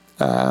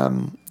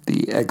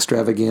 the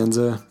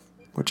Extravaganza,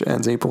 which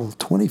ends April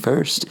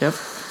 21st. Yep.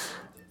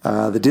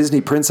 The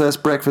Disney Princess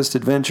Breakfast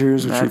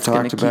Adventures, which we've That's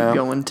going talked to keep about.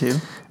 going too.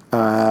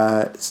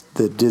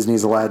 The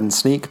Disney's Aladdin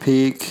Sneak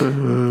Peek,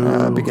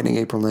 beginning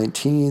April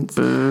 19th.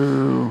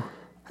 Boo.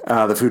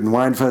 The Food and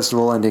Wine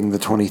Festival ending the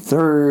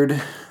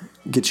 23rd.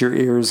 Get your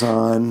ears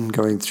on,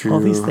 going through... All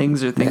these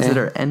things are things that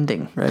are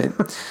ending. Right.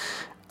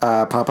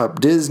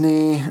 Pop-Up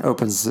Disney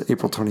opens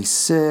April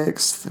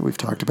 26th. We've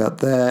talked about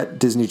that.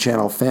 Disney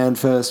Channel Fan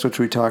Fest, which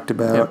we talked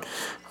about,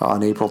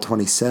 on April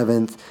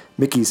 27th.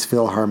 Mickey's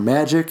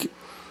PhilharMagic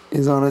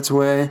is on its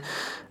way.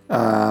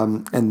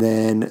 And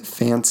then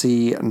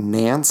Fancy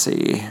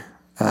Nancy.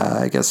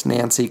 I guess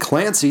Nancy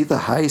Clancy, the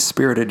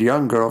high-spirited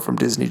young girl from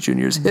Disney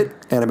Junior's hit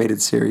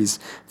animated series,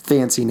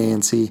 Fancy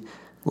Nancy,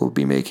 will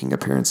be making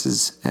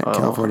appearances at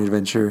California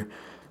Adventure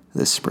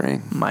this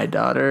spring. My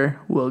daughter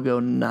will go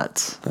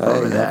nuts I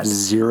over have that.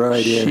 zero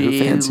idea who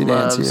Fancy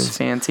loves Nancy is.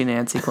 Fancy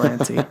Nancy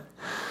Clancy.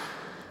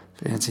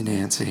 Fancy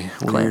Nancy.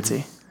 Weird.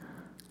 Clancy.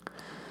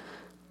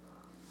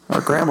 Our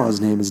grandma's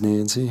name is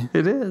Nancy.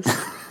 It is.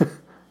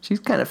 She's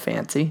kind of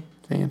fancy.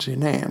 Fancy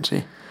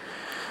Nancy.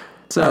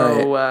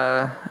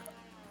 So,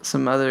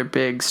 some other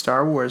big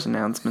Star Wars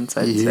announcements,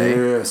 I'd say.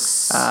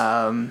 Yes.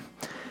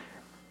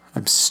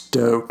 I'm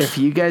stoked. If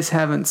you guys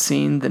haven't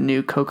seen the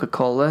new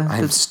Coca-Cola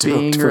that's stoked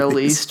being for this.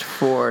 released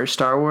for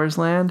Star Wars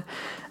Land,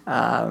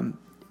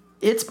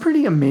 it's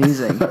pretty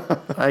amazing.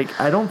 Like,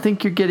 I don't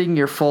think you're getting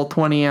your full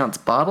 20-ounce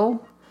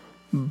bottle,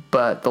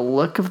 but the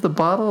look of the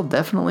bottle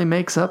definitely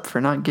makes up for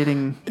not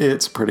getting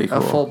It's pretty cool.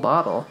 a full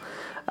bottle.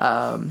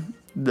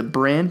 The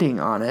branding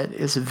on it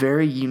is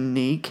very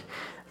unique.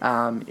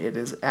 It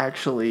is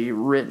actually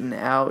written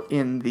out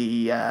in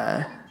the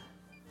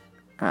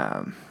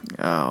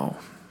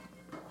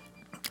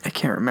I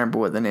can't remember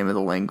what the name of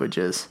the language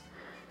is.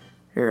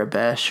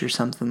 Arabesh or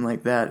something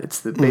like that.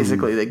 It's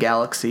basically the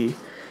galaxy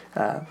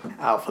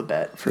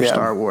alphabet for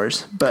Star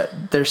Wars. But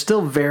they're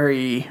still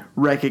very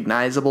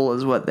recognizable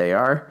as what they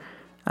are,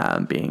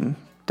 being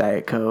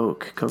Diet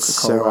Coke, Coca-Cola,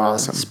 So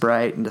awesome.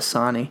 Sprite, and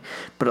Dasani.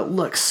 But it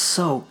looks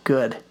so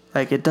good.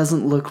 Like, it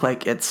doesn't look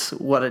like it's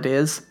what it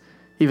is,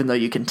 even though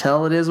you can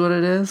tell it is what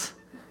it is.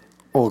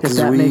 Well, If 'cause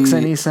that makes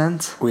any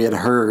sense. We had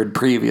heard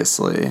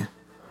previously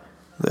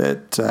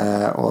that,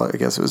 I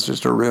guess it was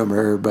just a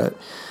rumor, but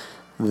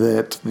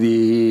that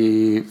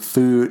the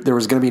food, there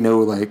was going to be no,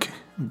 like,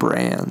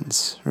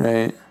 brands,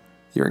 right?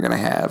 You were going to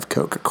have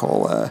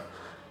Coca-Cola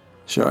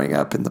showing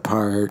up in the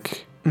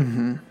park.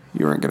 Mm-hmm.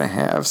 You weren't going to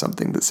have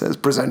something that says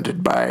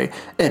presented by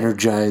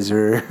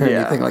Energizer or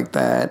anything like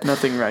that.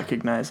 Nothing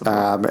recognizable.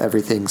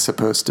 Everything's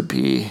supposed to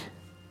be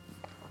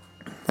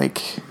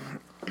like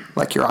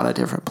you're on a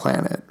different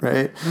planet,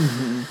 right?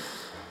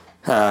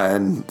 Mm-hmm.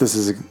 And this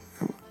is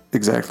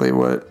exactly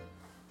what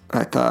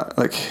I thought.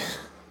 Like,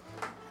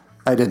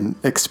 I didn't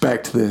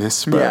expect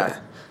this,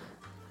 but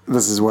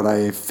this is what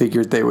I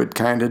figured they would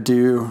kind of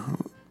do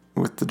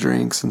with the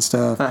drinks and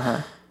stuff.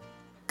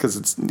 Because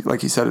it's,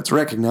 like you said, it's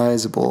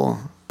recognizable,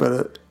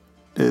 but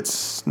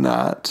it's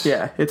not.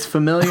 Yeah, it's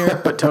familiar,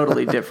 but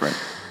totally different.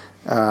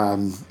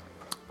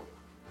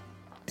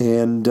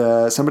 And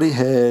somebody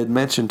had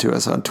mentioned to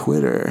us on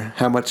Twitter,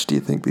 how much do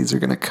you think these are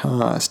going to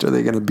cost? Are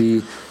they going to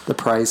be the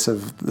price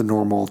of the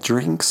normal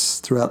drinks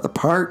throughout the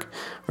park?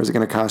 Or is it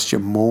going to cost you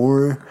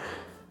more?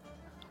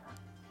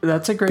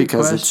 That's a great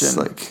Because question. it's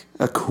like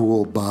a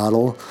cool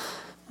bottle.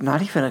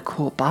 Not even a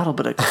cool bottle,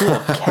 but a cool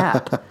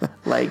cap.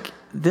 Like,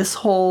 this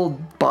whole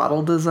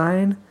bottle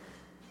design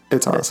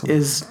It's awesome.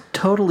 is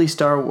totally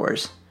Star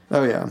Wars.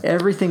 Oh, yeah.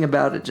 Everything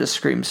about it just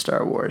screams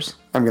Star Wars.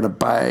 I'm going to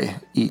buy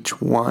each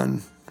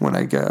one when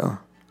I go.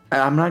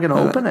 I'm not going to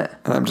open it.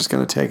 And I'm just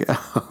going to take it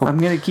home. I'm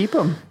going to keep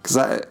them.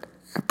 Because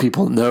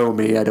people know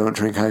me. I don't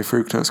drink high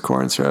fructose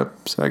corn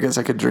syrup. So I guess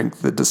I could drink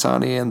the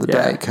Dasani and the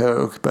Diet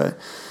Coke, but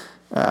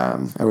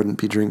I wouldn't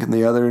be drinking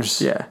the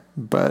others. Yeah.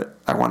 But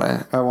I want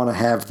to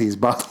have these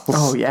bottles.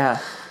 Oh, yeah.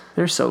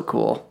 They're so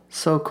cool.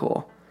 So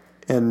cool.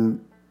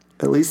 And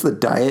At least the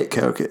Diet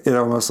Coke, it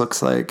almost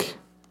looks like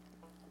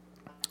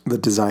the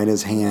design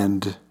is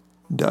hand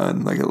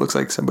done. Like it looks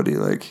like somebody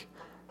like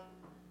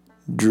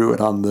drew it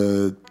on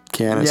the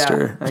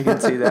canister. Yeah, I can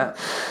see that.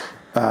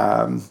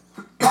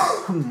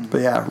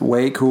 But yeah,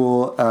 way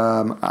cool.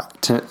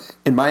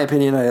 In my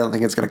opinion, I don't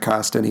think it's going to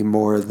cost any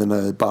more than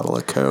a bottle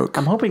of Coke.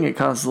 I'm hoping it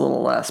costs a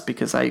little less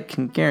because I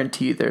can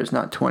guarantee you there's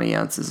not 20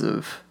 ounces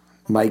of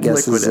My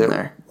guess liquid is in it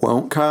there.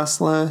 won't cost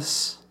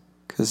less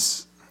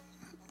because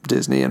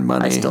Disney and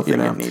money. I still think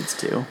you know? it needs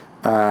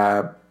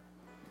to.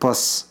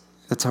 Plus,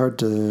 it's hard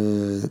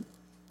to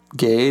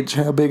gauge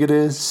how big it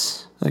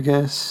is, I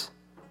guess.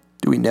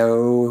 Do we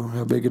know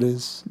how big it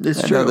is? It's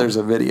I know true. there's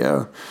a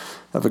video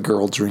of a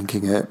girl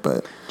drinking it,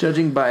 but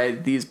Judging by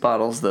these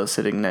bottles, though,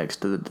 sitting next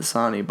to the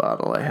Dasani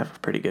bottle, I have a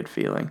pretty good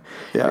feeling.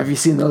 Yeah. Have you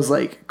seen those,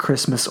 like,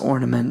 Christmas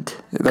ornament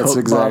that's Coke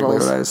exactly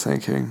bottles? what I was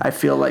thinking. I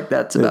feel like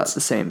that's about It's-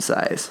 the same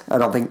size. I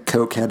don't think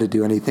Coke had to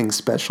do anything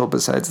special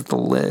besides the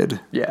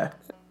lid Yeah.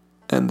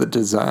 and the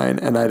design,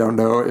 and I don't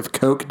know if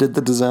Coke did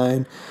the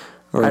design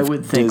or I if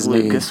would think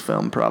Disney.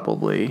 Lucasfilm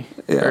probably,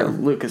 Yeah. or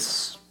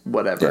Lucas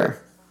whatever, Yeah.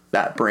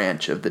 that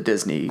branch of the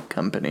Disney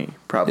company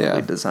probably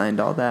Yeah. designed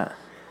all that.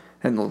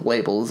 And the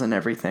labels and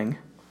everything.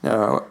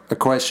 Now, a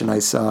question I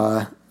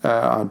saw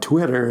on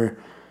Twitter: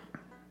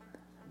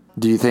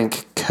 do you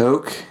think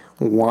Coke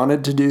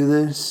wanted to do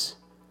this,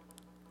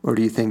 or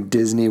do you think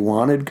Disney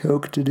wanted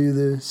Coke to do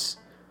this?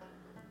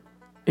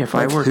 If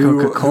Like, I were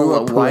who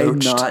Coca-Cola, why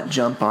approached- not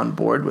jump on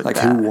board with Like,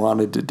 that? who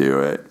wanted to do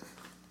it?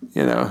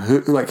 You know,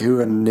 who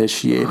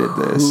initiated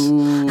this?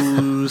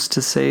 Who's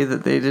to say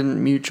that they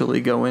didn't mutually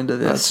go into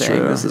this That's saying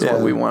true, this is what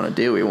yeah. we want to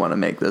do? We want to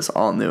make this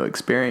all new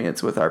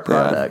experience with our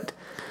product.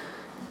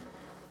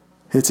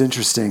 It's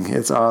interesting.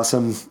 It's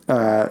awesome.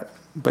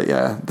 But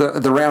yeah,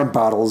 the round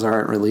bottles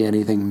aren't really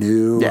anything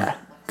new. Yeah.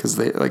 Because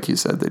they, like you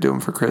said, they do them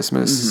for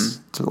Christmas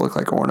to look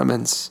like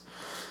ornaments.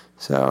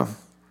 So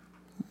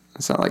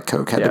it's not like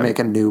Coke had Yeah. to make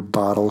a new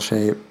bottle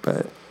shape,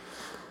 but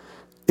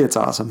it's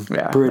awesome.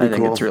 Yeah, Pretty I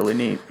think cool. it's really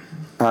neat.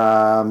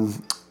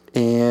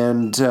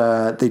 And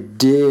they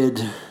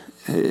did,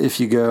 if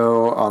you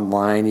go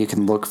online, you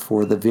can look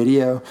for the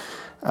video,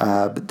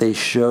 but they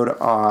showed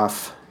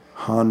off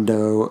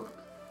Hondo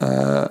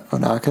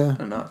Onaka,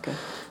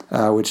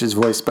 which is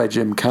voiced by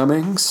Jim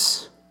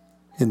Cummings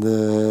in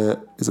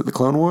is it the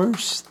Clone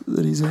Wars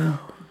that he's in?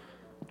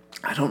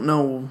 I don't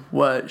know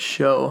what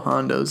show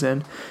Hondo's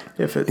in.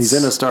 If it's He's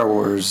in a Star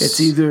Wars. it's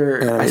either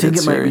I animated think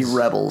it might be series.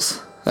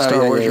 Rebels. Oh,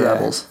 Star yeah, Wars yeah, yeah.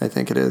 Rebels. I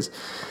think it is.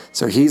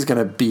 So he's going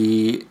to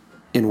be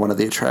in one of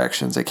the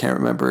attractions. I can't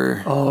remember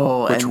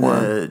which and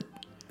one. the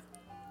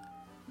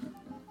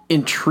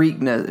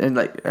intrigueness and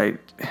like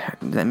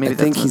maybe I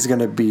think he's going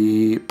to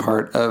be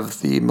part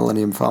of the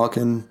Millennium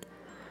Falcon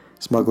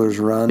Smuggler's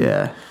Run.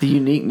 yeah. The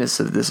uniqueness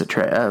of this this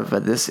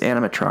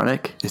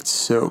animatronic It's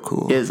so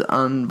cool. is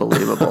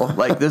unbelievable.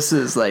 Like this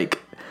is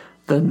like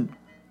the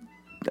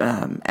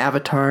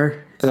Avatar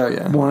Oh,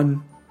 yeah.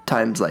 1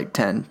 times like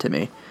 10 to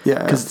me.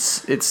 Yeah.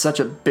 because it's such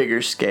a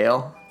bigger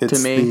scale It's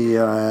to me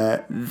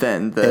the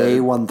than the.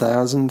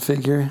 A1000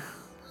 figure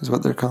is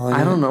what they're calling it.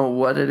 I don't know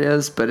what it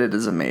is, but it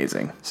is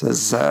amazing.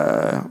 Says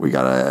we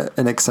got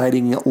an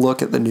exciting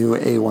look at the new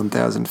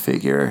A1000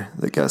 figure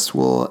that guests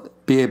will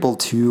be able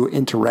to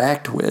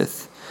interact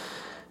with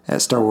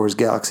at Star Wars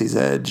Galaxy's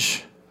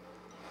Edge.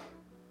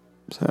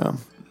 So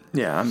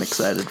Yeah, I'm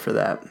excited for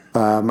that.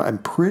 I'm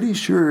pretty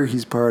sure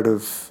he's part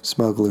of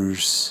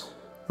Smuggler's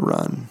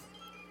Run,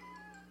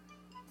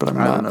 but I'm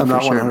don't not. know I'm for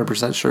not sure.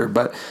 100% sure.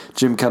 But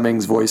Jim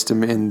Cummings voiced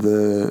him in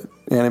the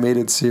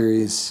animated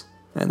series,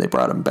 and they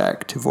brought him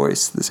back to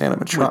voice this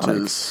animatronic, Which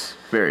is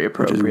very which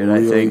is appropriate,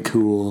 really I think.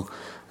 cool.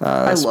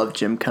 I love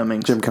Jim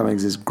Cummings. Jim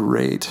Cummings is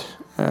great.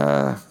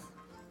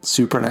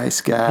 Super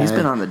nice guy. He's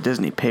been on the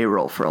Disney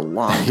payroll for a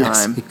long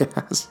Yes, time. he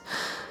has.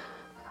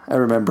 I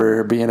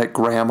remember being at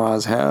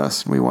Grandma's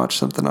house and we watched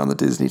something on the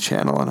Disney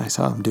Channel and I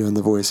saw him doing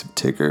the voice of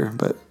Tigger,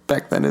 but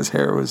back then his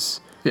hair was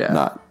Yeah.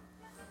 not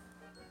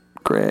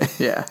gray.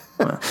 Yeah,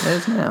 well, it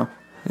is now.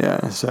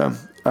 Yeah, so,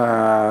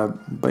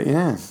 but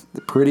yeah,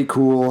 pretty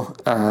cool.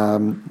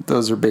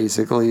 Those are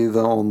basically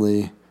the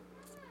only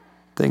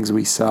things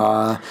we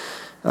saw.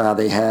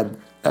 They had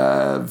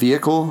a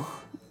vehicle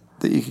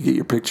that you could get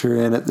your picture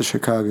in at the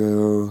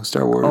Chicago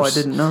Star Wars Oh, I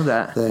didn't know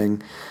that.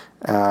 thing.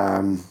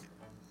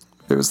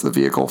 It was the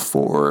vehicle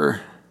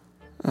for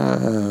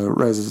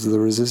Rise of the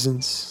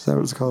Resistance. Is that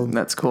what it's called?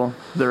 That's cool.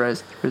 The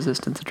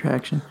Resistance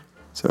attraction.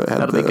 So it had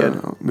That'll be the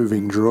good.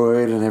 moving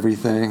droid and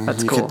everything.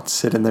 That's you cool. could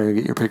sit in there and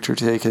get your picture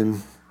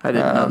taken. I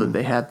didn't know that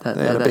they had that.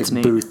 They had a That's big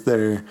neat. booth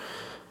there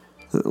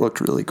that looked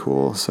really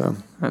cool. So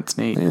That's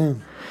neat. yeah,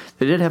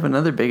 They did have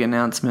another big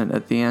announcement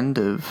at the end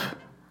of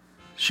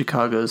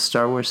Chicago's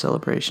Star Wars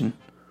celebration.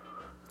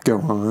 go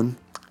on.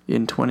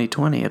 In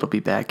 2020, it'll be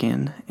back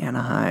in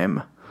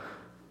Anaheim.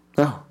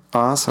 Oh,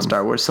 Awesome.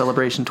 Star Wars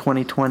Celebration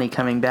 2020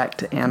 coming back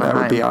to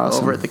Anaheim be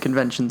awesome. over at the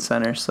convention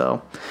center.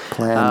 So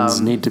Plans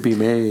need to be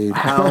made.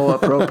 how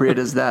appropriate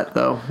is that,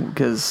 though?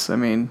 Because, I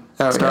mean,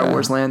 Star yeah.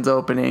 Wars Land's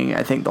opening.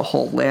 I think the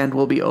whole land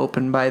will be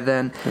open by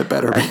then. It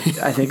better be.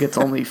 I think it's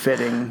only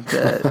fitting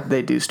that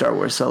they do Star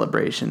Wars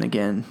Celebration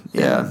again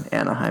in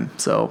Anaheim.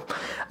 So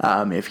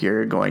if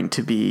you're going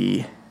to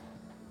be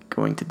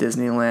going to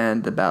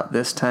Disneyland about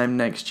this time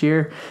next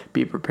year,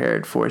 be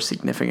prepared for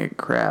significant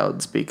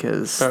crowds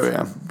because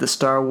the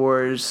Star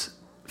Wars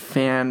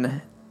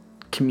fan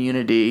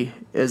community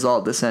is all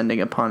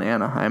descending upon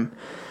Anaheim.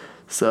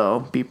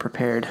 So be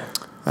prepared.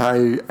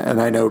 I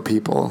know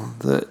people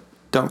that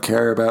don't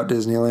care about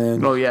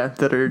Disneyland. Oh yeah,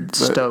 that are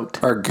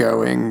stoked. Are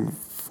going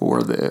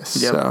for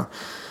this. Yep. So,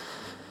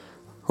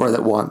 or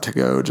that want to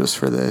go just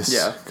for this.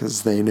 Yeah.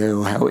 Because they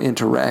know how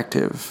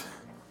interactive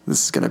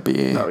this is going to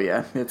be. Oh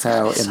yeah, it's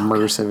how gonna be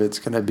immersive it's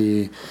going to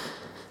be.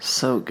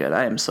 So good.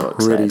 I am so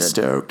excited. Pretty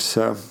stoked.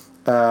 So,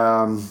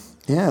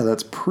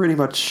 that's pretty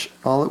much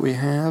all that we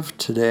have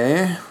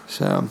today.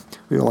 So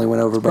we only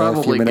went over by a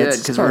few Probably minutes.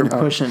 good because we're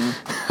pushing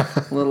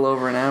a little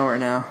over an hour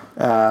now.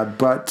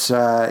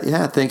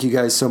 Thank you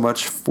guys so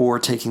much for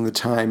taking the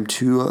time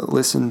to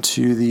listen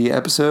to the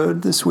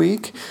episode this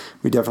week.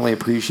 We definitely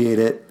appreciate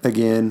it.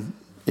 Again,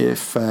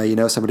 if you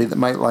know somebody that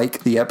might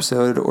like the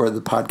episode or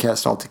the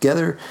podcast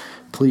altogether,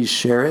 please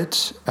share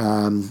it.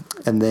 And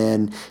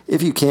then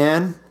if you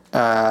can,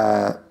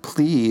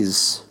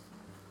 please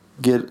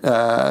get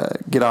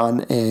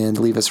on and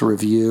leave us a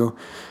review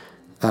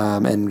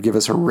and give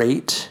us a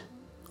rate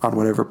on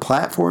whatever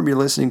platform you're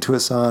listening to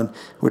us on,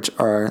 which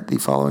are the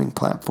following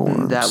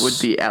platforms. That would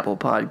be Apple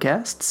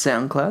Podcasts,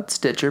 SoundCloud,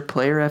 Stitcher,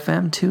 Player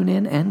FM,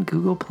 TuneIn, and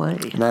Google Play.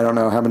 And I don't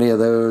know how many of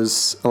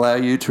those allow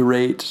you to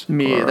rate.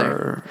 Me or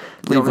either.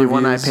 The leave only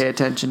one I reviews. pay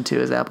attention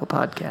to is Apple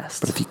Podcasts.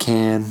 But if you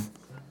can,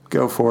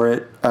 go for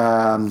it.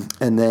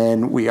 And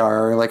then we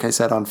are, like I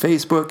said, on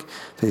Facebook,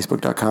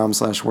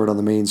 facebook.com/Word on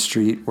the Main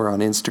Street. We're on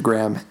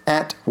Instagram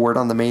 @Word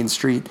on the Main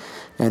Street.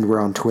 And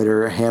we're on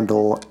Twitter.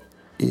 Handle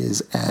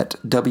is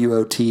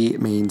 @WOT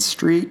Main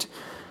Street.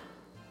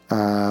 We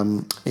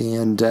want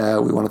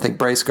to thank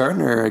Bryce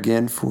Gardner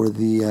again for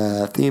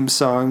the theme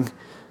song.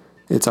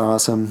 It's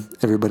awesome.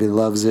 Everybody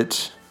loves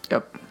it.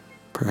 Yep.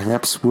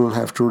 Perhaps we'll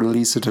have to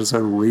release it as a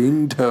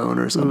ringtone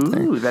or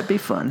something. Ooh, that'd be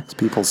fun.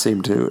 People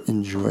seem to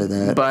enjoy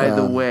that. By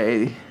the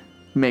way,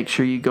 make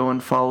sure you go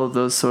and follow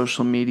those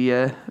social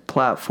media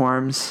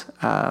platforms.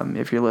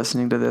 If you're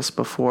listening to this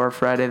before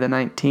Friday the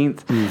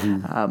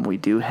 19th, we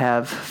do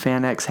have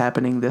FanX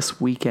happening this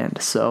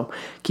weekend. So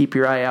keep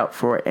your eye out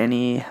for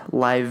any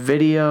live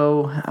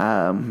video.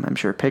 I'm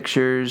sure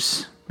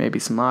pictures, maybe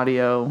some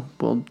audio.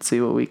 We'll see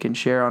what we can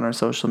share on our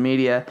social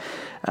media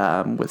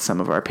with some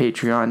of our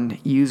Patreon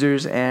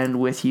users and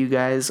with you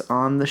guys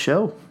on the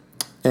show.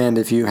 And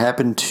if you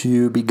happen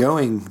to be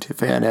going to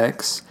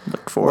FanX,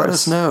 let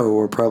us know.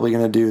 We're probably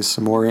going to do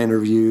some more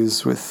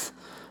interviews with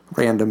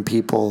random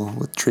people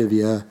with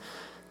trivia,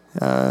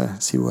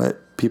 see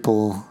what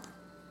people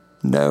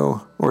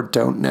know or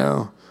don't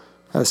know.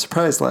 I was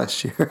surprised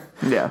last year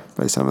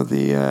by some of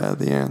the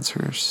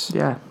answers.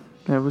 Yeah,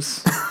 it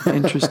was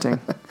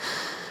interesting.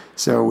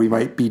 So we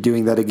might be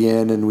doing that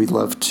again, and we'd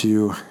love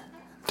to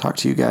talk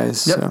to you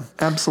guys. Yep, so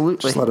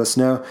absolutely. Just let us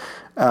know.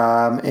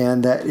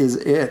 And that is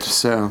it.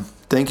 So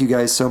thank you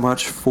guys so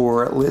much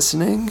for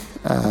listening.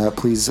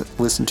 Please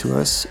listen to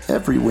us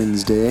every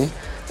Wednesday,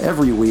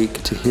 every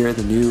week to hear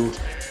the new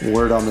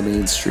Word on the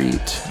Main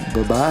Street.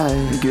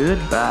 Bye-bye.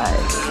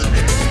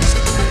 Goodbye.